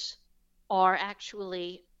therapeutics are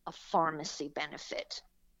actually a pharmacy benefit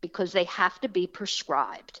because they have to be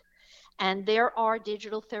prescribed. And there are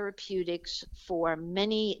digital therapeutics for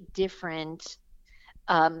many different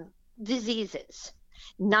diseases,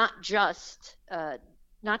 not just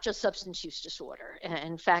substance use disorder.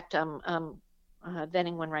 In fact, I'm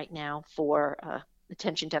vetting one right now for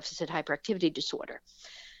attention deficit hyperactivity disorder.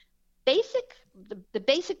 The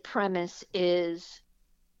basic premise is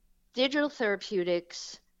digital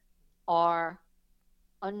therapeutics are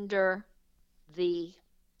under the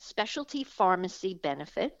specialty pharmacy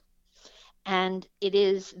benefit, and it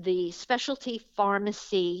is the specialty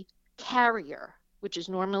pharmacy carrier, which is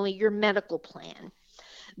normally your medical plan,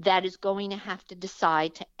 that is going to have to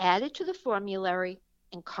decide to add it to the formulary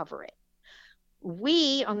and cover it.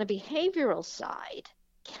 We, on the behavioral side,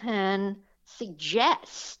 can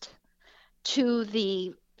suggest to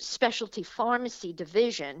the specialty pharmacy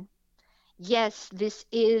division, yes, this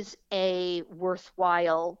is a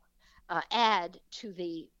worthwhile add to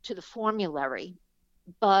the formulary,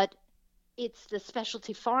 but it's the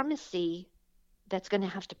specialty pharmacy that's going to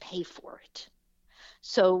have to pay for it.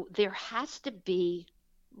 So there has to be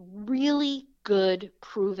really good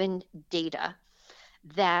proven data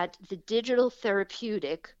that the digital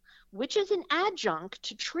therapeutic, which is an adjunct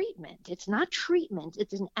to treatment, it's not treatment,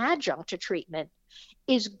 it's an adjunct to treatment,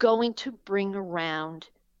 is going to bring around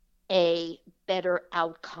a better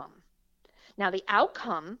outcome. Now, the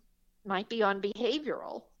outcome might be on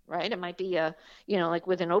behavioral, right? It might be like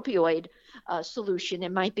with an opioid solution,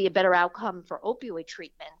 it might be a better outcome for opioid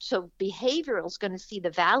treatment. So behavioral is going to see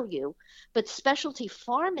the value, but specialty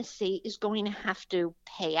pharmacy is going to have to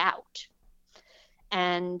pay out.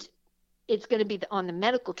 And it's going to be on the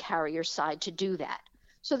medical carrier side to do that.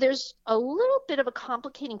 So there's a little bit of a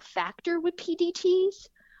complicating factor with PDTs,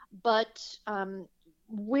 but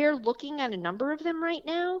we're looking at a number of them right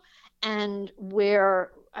now, and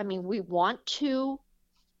we want to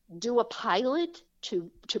do a pilot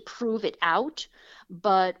to prove it out,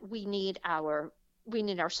 but we need our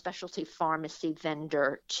specialty pharmacy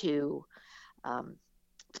vendor to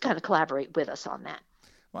kind of collaborate with us on that.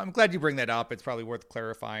 Well, I'm glad you bring that up. It's probably worth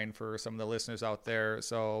clarifying for some of the listeners out there.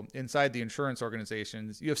 So inside the insurance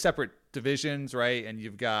organizations, you have separate divisions, right? And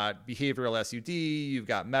you've got behavioral SUD, you've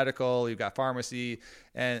got medical, you've got pharmacy,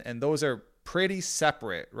 and those are pretty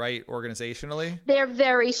separate, right? Organizationally? They're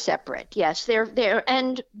very separate. Yes, they're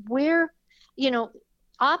and we're,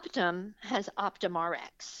 Optum has Optum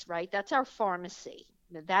RX, right? That's our pharmacy.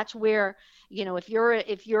 That's where, if you're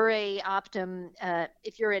a Optum,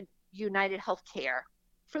 if you're a United Healthcare,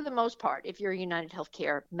 for the most part, if you're a United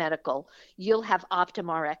Healthcare medical, you'll have Optum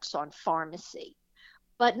RX on pharmacy,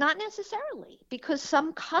 but not necessarily, because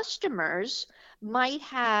some customers might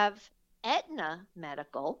have Aetna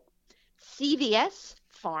Medical, CVS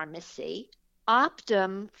Pharmacy,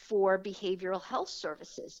 Optum for behavioral health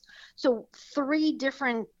services. So three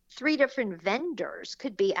different vendors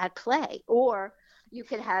could be at play, or you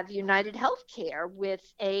could have United Healthcare with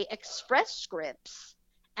a Express Scripts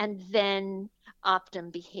and then Optum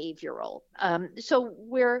Behavioral. So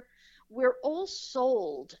we're all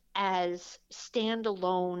sold as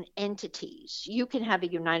standalone entities. You can have a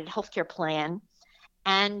United Healthcare plan,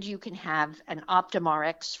 and you can have an Optum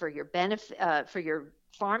RX for your benefit, for your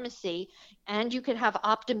pharmacy, and you can have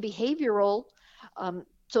Optum Behavioral.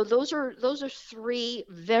 So those are three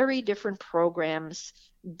very different programs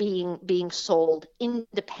being sold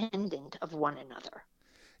independent of one another.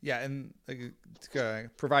 Yeah, and to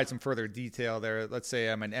provide some further detail there, let's say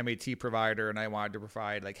I'm an MAT provider and I wanted to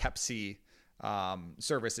provide like Hep C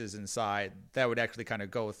services inside, that would actually kind of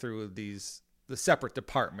go through the separate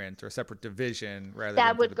department or separate division rather than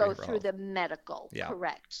that would go through the medical. Yeah.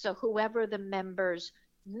 Correct. So whoever the member's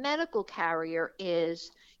medical carrier is,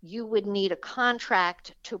 you would need a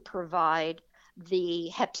contract to provide the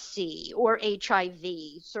Hep C or HIV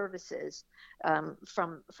services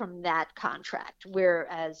from that contract,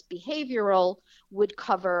 whereas behavioral would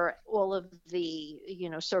cover all of the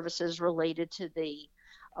services related to the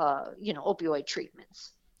opioid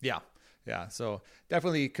treatments. Yeah. So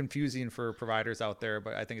definitely confusing for providers out there,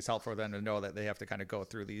 but I think it's helpful for them to know that they have to kind of go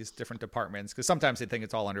through these different departments, because sometimes they think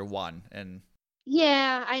it's all under one. And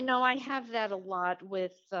yeah, I know I have that a lot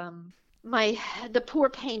with the poor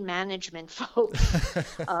pain management folks,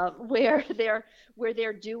 where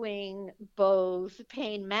they're doing both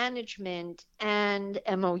pain management and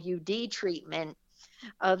MOUD treatment.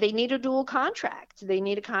 They need a dual contract. They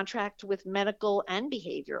need a contract with medical and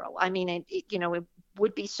behavioral. I mean, it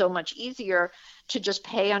would be so much easier to just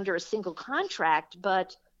pay under a single contract,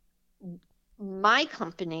 but my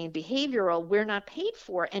company, behavioral, we're not paid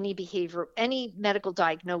for any medical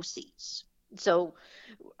diagnoses. So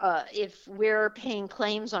if we're paying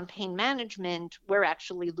claims on pain management, we're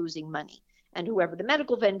actually losing money. And whoever the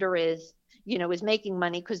medical vendor is making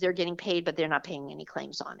money because they're getting paid, but they're not paying any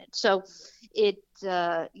claims on it. So it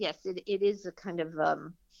is a kind of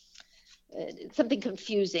something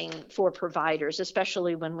confusing for providers,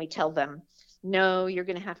 especially when we tell them, no, you're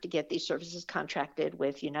going to have to get these services contracted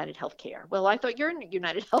with United Healthcare. Well, I thought you're in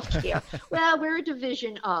United Healthcare. Well, we're a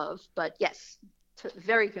division of, but yes,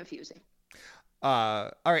 very confusing.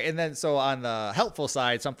 All right. And then, so on the helpful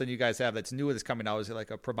side, something you guys have that's new that's coming out is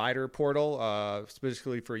like a provider portal,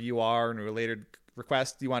 specifically for UR and related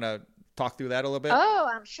requests. Do you want to talk through that a little bit? Oh,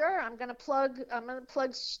 I'm sure. I'm going to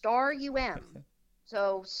plug STAR UM.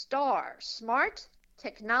 So STAR, Smart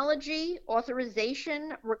Technology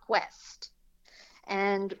Authorization Request.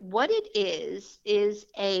 And what it is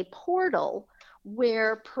a portal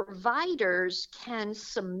where providers can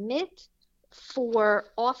submit for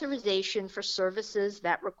authorization for services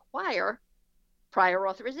that require prior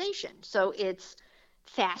authorization. So it's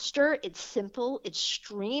faster, it's simple, it's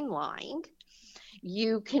streamlined.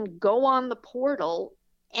 You can go on the portal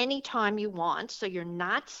anytime you want, so you're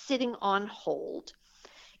not sitting on hold.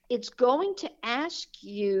 It's going to ask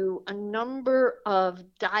you a number of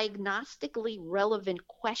diagnostically relevant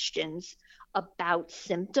questions about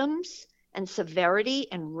symptoms and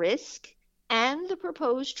severity and risk, and the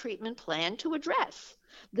proposed treatment plan to address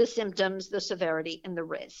the symptoms, the severity, and the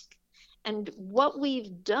risk. And what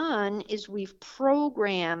we've done is we've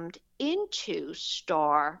programmed into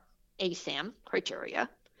STAR ASAM criteria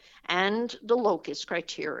and the locus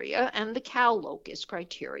criteria and the CAL locus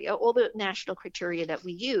criteria, all the national criteria that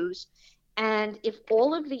we use. And if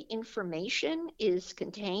all of the information is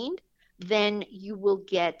contained, then you will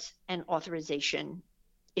get an authorization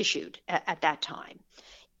issued at that time.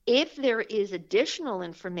 If there is additional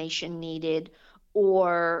information needed,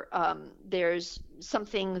 or there's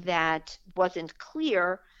something that wasn't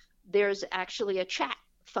clear, there's actually a chat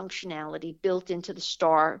functionality built into the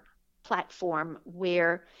STAR platform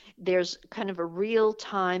where there's kind of a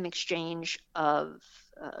real-time exchange of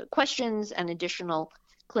questions and additional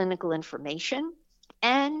clinical information.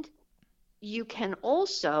 And you can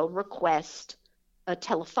also request a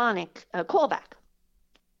telephonic callback.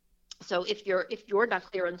 So if you're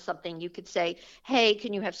not clear on something, you could say, "Hey,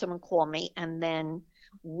 can you have someone call me?" And then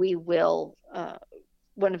we will,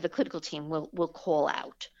 one of the clinical team will call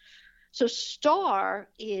out. So STAR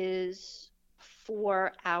is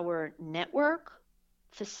for our network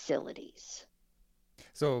facilities.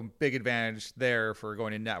 So big advantage there for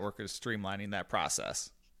going in network is streamlining that process.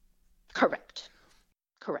 Correct.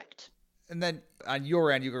 And then on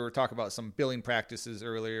your end, you were talking about some billing practices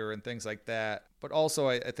earlier and things like that. But also,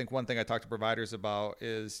 I think one thing I talk to providers about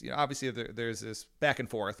is, obviously there's this back and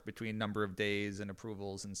forth between number of days and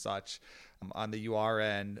approvals and such on the UR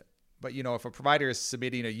end. But, if a provider is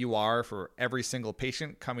submitting a UR for every single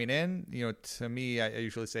patient coming in, to me, I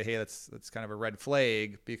usually say, hey, that's kind of a red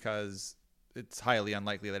flag, because it's highly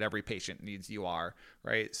unlikely that every patient needs UR,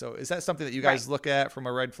 right? So is that something that you guys look at from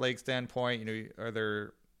a red flag standpoint? Are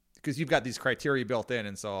there, because you've got these criteria built in,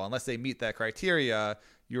 and so unless they meet that criteria,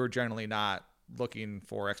 you're generally not looking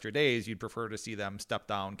for extra days. You'd prefer to see them step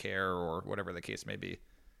down care or whatever the case may be.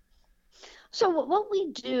 So what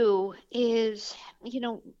we do is,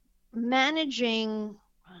 managing,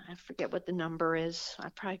 I forget what the number is,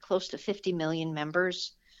 probably close to 50 million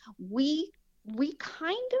members. We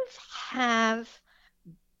kind of have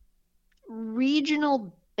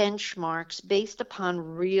regional benchmarks based upon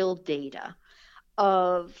real data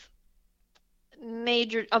of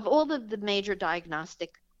all of the major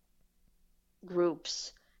diagnostic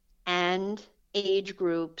groups and age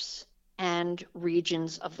groups and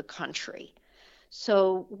regions of the country.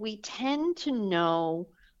 So we tend to know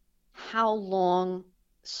how long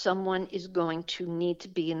someone is going to need to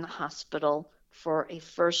be in the hospital for a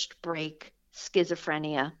first break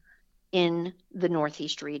schizophrenia in the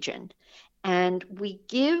Northeast region. And we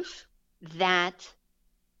give that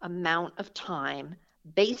amount of time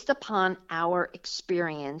based upon our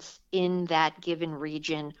experience in that given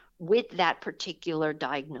region with that particular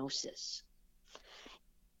diagnosis.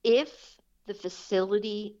 If the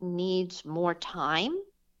facility needs more time,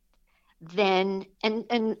 then,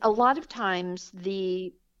 and a lot of times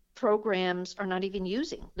the programs are not even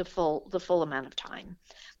using the full amount of time.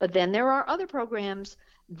 But then there are other programs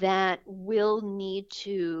that will need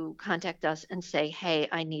to contact us and say, hey,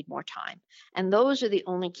 I need more time. And those are the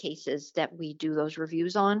only cases that we do those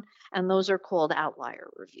reviews on. And those are called outlier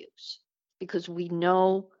reviews, because we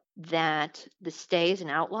know that the stay is an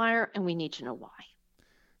outlier and we need to know why.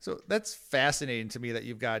 So that's fascinating to me that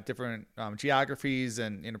you've got different geographies,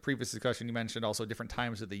 and in a previous discussion, you mentioned also different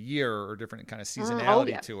times of the year or different kind of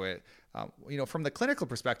seasonality to it. From the clinical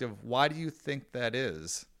perspective, why do you think that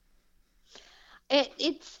is?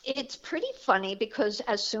 It's pretty funny, because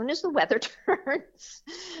as soon as the weather turns,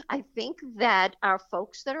 I think that our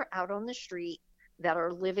folks that are out on the street, that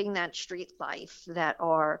are living that street life, that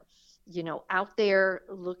are out there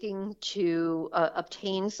looking to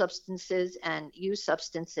obtain substances and use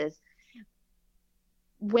substances,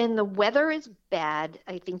 when the weather is bad,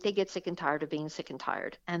 I think they get sick and tired of being sick and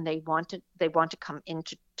tired, and they want to come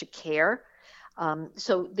into care.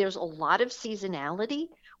 So there's a lot of seasonality.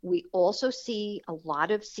 We also see a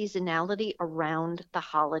lot of seasonality around the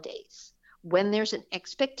holidays, when there's an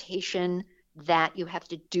expectation that you have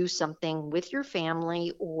to do something with your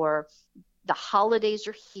family, or the holidays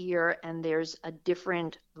are here and there's a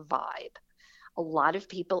different vibe. A lot of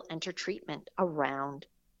people enter treatment around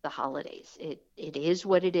the holidays. It is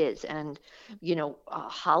what it is. And,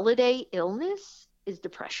 holiday illness is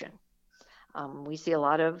depression. We see a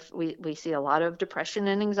lot of depression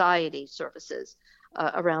and anxiety services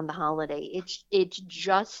around the holiday. It's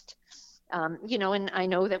just, and I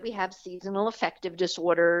know that we have seasonal affective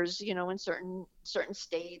disorders, in certain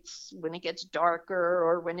states, when it gets darker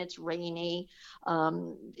or when it's rainy,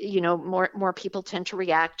 more people tend to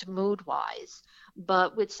react mood wise.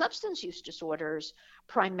 But with substance use disorders,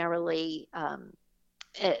 primarily,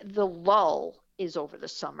 the lull is over the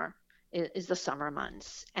summer. is the summer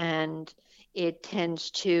months. And it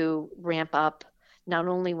tends to ramp up not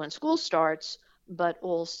only when school starts, but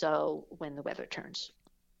also when the weather turns.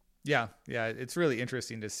 Yeah, yeah, it's really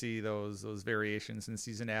interesting to see those variations in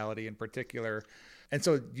seasonality in particular. And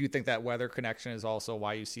so, do you think that weather connection is also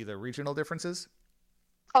why you see the regional differences?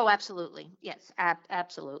 Oh, absolutely. Yes,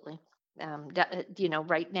 absolutely.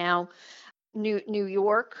 Right now, New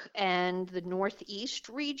York and the Northeast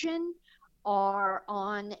region are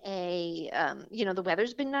on the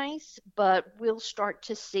weather's been nice, but we'll start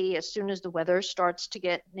to see as soon as the weather starts to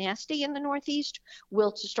get nasty in the Northeast,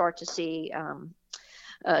 we'll start to see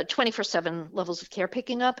 24/7 levels of care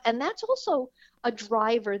picking up. And that's also a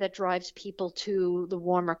driver that drives people to the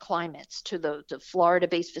warmer climates, to the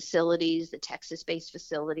Florida-based facilities, the Texas-based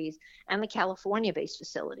facilities, and the California-based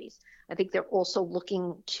facilities. I think they're also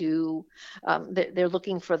looking to, they're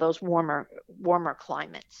looking for those warmer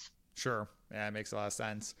climates. Sure. Yeah, it makes a lot of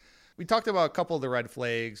sense. We talked about a couple of the red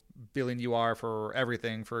flags, billing UR for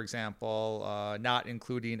everything, for example, not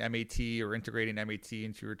including MAT or integrating MAT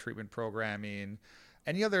into your treatment programming.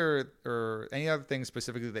 Any other things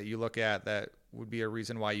specifically that you look at that would be a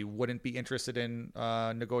reason why you wouldn't be interested in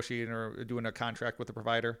negotiating or doing a contract with a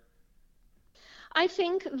provider? I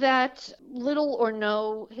think that little or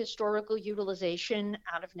no historical utilization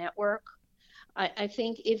out of network. I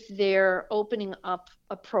think if they're opening up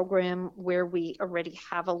a program where we already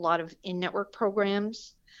have a lot of in-network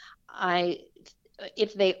programs,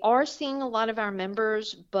 if they are seeing a lot of our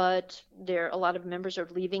members, but a lot of members are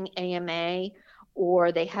leaving AMA,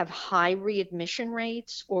 or they have high readmission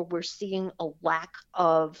rates, or we're seeing a lack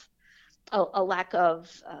of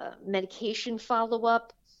medication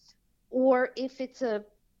follow-up, or if it's a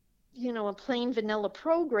plain vanilla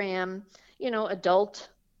program,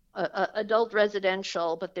 adult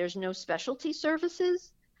residential, but there's no specialty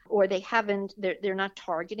services, or they're not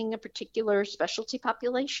targeting a particular specialty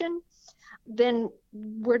population, then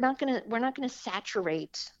we're not going to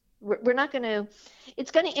saturate. We're not going to.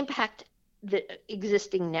 It's going to impact the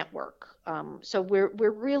existing network. So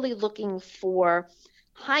we're really looking for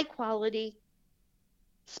high quality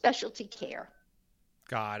specialty care.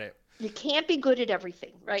 Got it. You can't be good at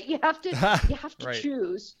everything, right? You have to Right.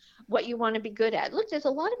 choose what you want to be good at. Look, there's a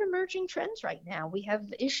lot of emerging trends right now. We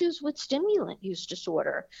have issues with stimulant use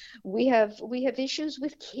disorder. We have issues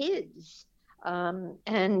with kids,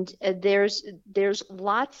 and there's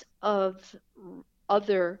lots of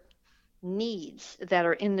other needs that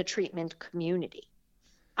are in the treatment community.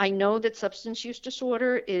 I know that substance use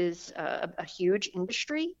disorder is a huge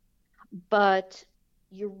industry, but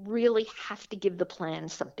you really have to give the plan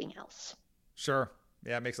something else. Sure.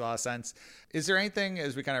 Yeah, it makes a lot of sense. Is there anything,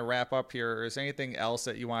 as we kind of wrap up here, is there anything else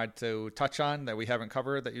that you wanted to touch on that we haven't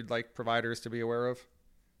covered that you'd like providers to be aware of?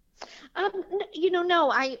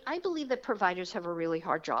 No, I believe that providers have a really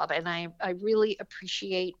hard job, and I really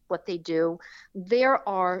appreciate what they do. There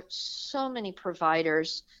are so many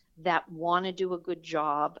providers that want to do a good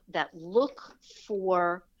job, that look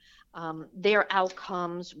for their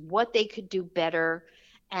outcomes, what they could do better,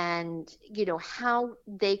 and how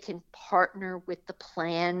they can partner with the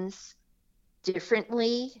plans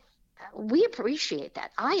differently. We appreciate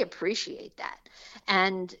that. I appreciate that.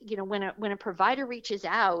 And when a provider reaches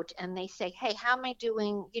out and they say, "Hey, how am I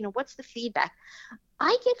doing? What's the feedback?"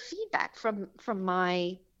 I get feedback from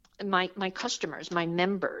my customers, my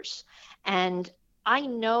members, and I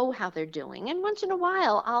know how they're doing. And once in a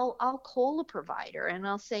while, I'll call a provider and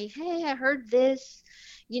I'll say, "Hey, I heard this.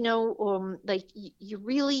 Like you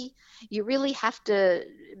really have to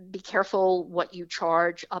be careful what you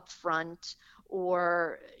charge up front."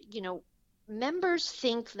 Or members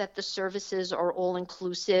think that the services are all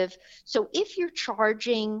inclusive. So if you're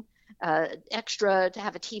charging extra to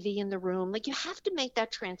have a TV in the room, like, you have to make that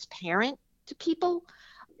transparent to people,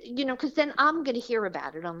 because then I'm going to hear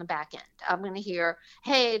about it on the back end. I'm going to hear,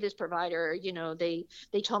 "Hey, this provider, they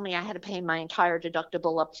told me I had to pay my entire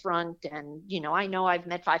deductible up front, and I know I've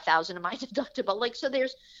met 5,000 of my deductible." Like, so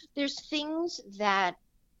there's things that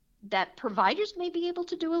providers may be able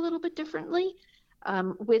to do a little bit differently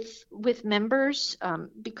with members,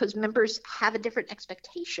 because members have a different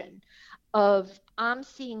expectation of, "I'm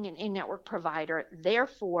seeing an in-network provider,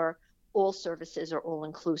 therefore all services are all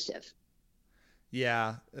inclusive."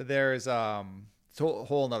 Yeah, there's it's a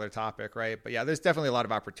whole nother topic, right? But yeah, there's definitely a lot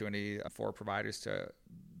of opportunity for providers to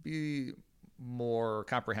be more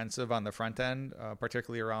comprehensive on the front end,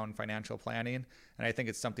 particularly around financial planning. And I think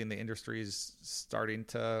it's something the industry is starting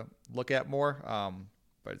to look at more.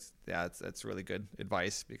 But it's really good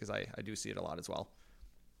advice, because I do see it a lot as well.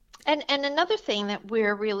 And another thing that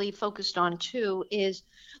we're really focused on too is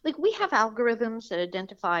like we have algorithms that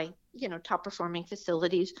identify, top performing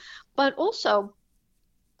facilities, but also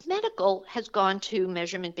medical has gone to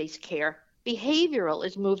measurement-based care. Behavioral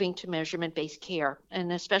is moving to measurement-based care,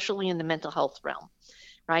 and especially in the mental health realm,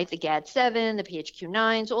 right? The GAD-7, the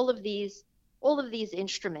PHQ-9s, all of these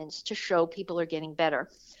instruments to show people are getting better.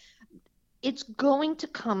 It's going to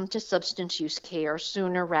come to substance use care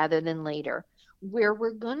sooner rather than later, where we're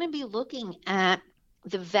going to be looking at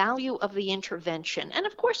the value of the intervention. And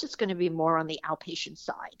of course, it's going to be more on the outpatient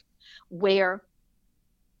side, where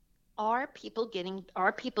are people getting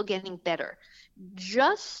better?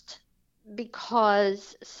 Just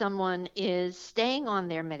because someone is staying on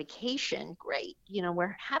their medication, great.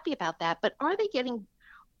 We're happy about that, but are they getting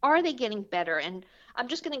better? And I'm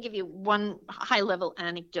just going to give you one high level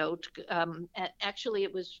anecdote. Actually,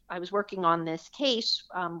 I was working on this case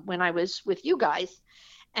when I was with you guys,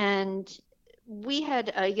 and we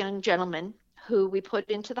had a young gentleman who we put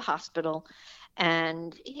into the hospital,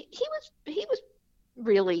 and he was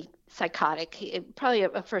really psychotic. Probably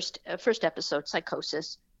a first episode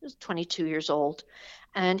psychosis. He was 22 years old,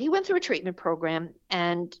 and he went through a treatment program.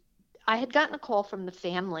 And I had gotten a call from the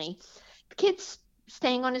family. The kid's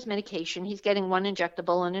staying on his medication. He's getting one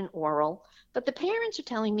injectable and an oral, but the parents are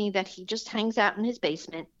telling me that he just hangs out in his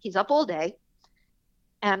basement. He's up all day.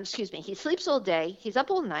 He sleeps all day. He's up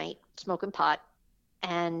all night smoking pot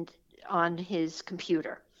and on his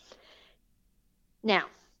computer. Now,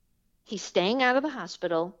 he's staying out of the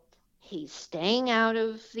hospital. He's staying out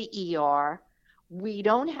of the ER. We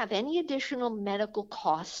don't have any additional medical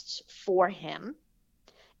costs for him.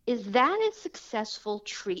 Is that a successful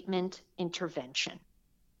treatment intervention?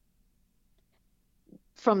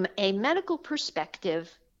 From a medical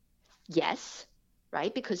perspective, yes,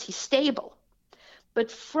 right? Because he's stable.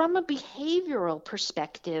 But from a behavioral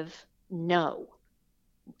perspective, no.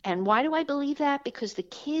 And why do I believe that? Because the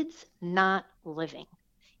kid's not living.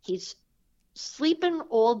 He's sleeping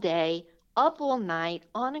all day, up all night,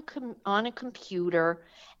 on a computer,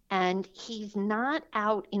 and he's not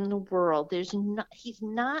out in the world. He's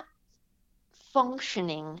not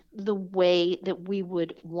functioning the way that we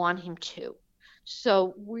would want him to.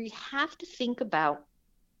 So we have to think about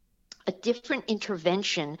a different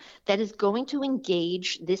intervention that is going to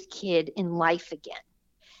engage this kid in life again.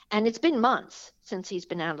 And it's been months since he's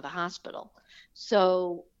been out of the hospital.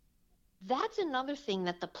 So that's another thing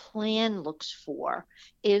that the plan looks for,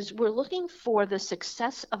 is we're looking for the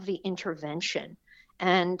success of the intervention.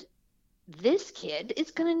 And this kid is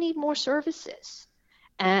going to need more services.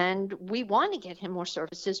 And we want to get him more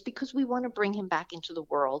services because we want to bring him back into the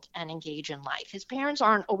world and engage in life. His parents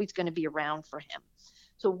aren't always going to be around for him.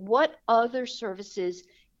 So what other services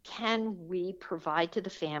can we provide to the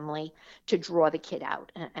family to draw the kid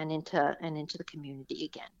out and into the community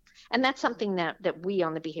again? And that's something that we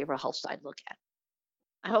on the behavioral health side look at.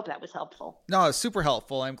 I hope that was helpful. No, it's super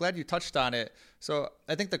helpful. I'm glad you touched on it. So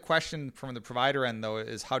I think the question from the provider end, though,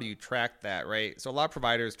 is how do you track that, right? So a lot of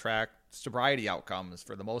providers track sobriety outcomes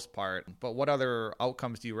for the most part, but what other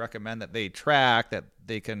outcomes do you recommend that they track that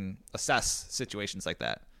they can assess situations like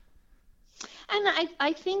that? And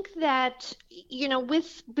I think that,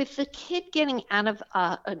 with the kid getting out of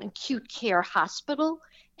an acute care hospital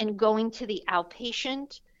and going to the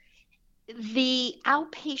outpatient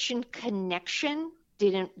connection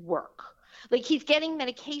didn't work. Like, he's getting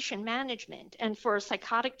medication management, and for a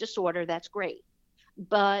psychotic disorder, that's great.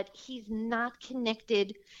 But he's not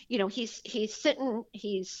connected. He's sitting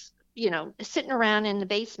around in the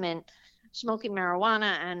basement smoking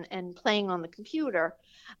marijuana and playing on the computer.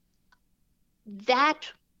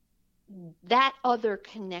 That other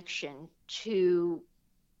connection to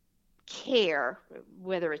care,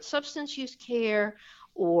 whether it's substance use care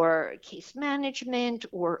or case management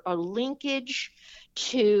or a linkage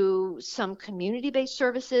to some community-based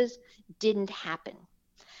services, didn't happen.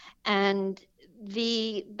 And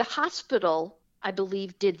the hospital, I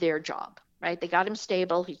believe, did their job, right? They got him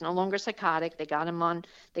stable. He's no longer psychotic. They got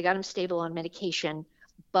him stable on medication,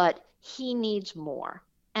 but he needs more.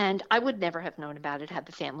 And I would never have known about it had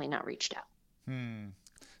the family not reached out.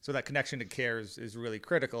 So that connection to care is really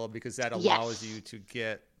critical, because that allows you to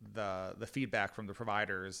get the feedback from the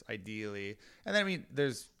providers, ideally. And then, I mean,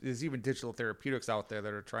 there's even digital therapeutics out there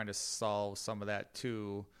that are trying to solve some of that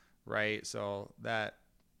too, right? So that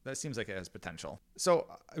seems like it has potential. So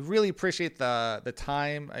I really appreciate the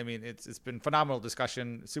time. I mean, it's been phenomenal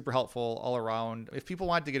discussion, super helpful all around. If people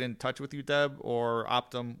wanted to get in touch with you, Deb, or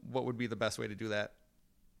Optum, what would be the best way to do that?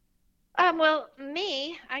 Well,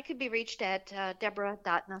 I could be reached at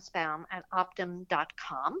Debra.Nussbaum at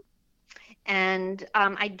Optum.com. And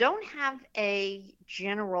I don't have a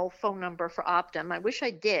general phone number for Optum. I wish I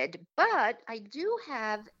did, but I do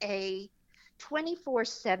have a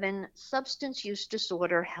 24/7 substance use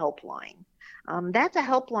disorder helpline. That's a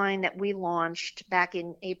helpline that we launched back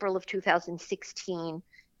in April of 2016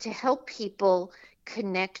 to help people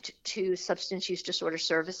connect to substance use disorder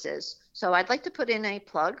services. So I'd like to put in a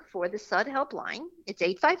plug for the SUD helpline. It's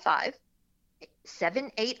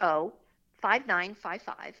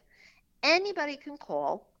 855-780-5955. Anybody can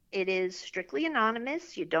call. It is strictly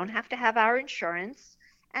anonymous. You don't have to have our insurance.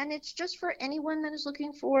 And it's just for anyone that is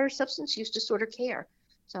looking for substance use disorder care.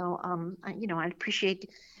 So, I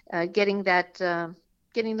appreciate getting the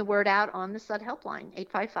word out on the SUD helpline,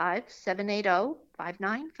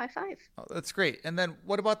 855-780-5955. Oh, that's great. And then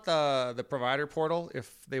what about the provider portal?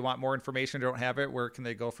 If they want more information, don't have it, where can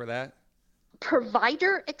they go for that?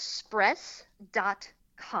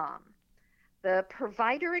 Providerexpress.com. The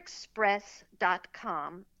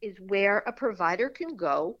providerexpress.com is where a provider can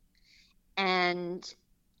go and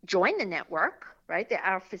join the network, right?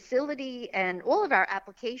 Our facility and all of our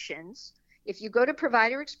applications. If you go to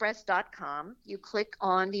providerexpress.com, you click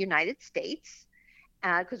on the United States,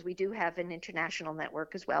 because we do have an international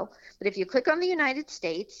network as well. But if you click on the United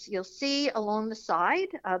States, you'll see along the side,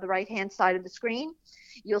 the right-hand side of the screen,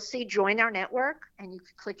 you'll see join our network, and you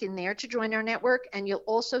can click in there to join our network. And you'll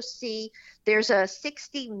also see there's a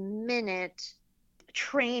 60-minute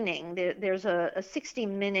training. There's a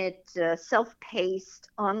 60-minute self-paced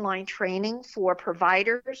online training for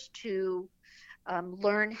providers to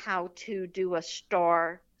learn how to do a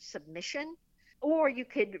STAR submission. Or you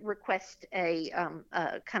could request a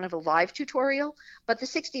kind of a live tutorial, but the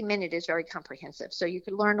 60-minute is very comprehensive. So you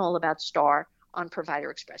can learn all about STAR on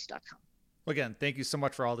providerexpress.com. Well, again, thank you so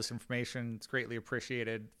much for all this information. It's greatly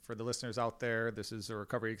appreciated. For the listeners out there, this is a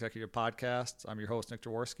Recovery Executive Podcast. I'm your host, Nick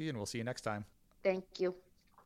Jaworski, and we'll see you next time. Thank you.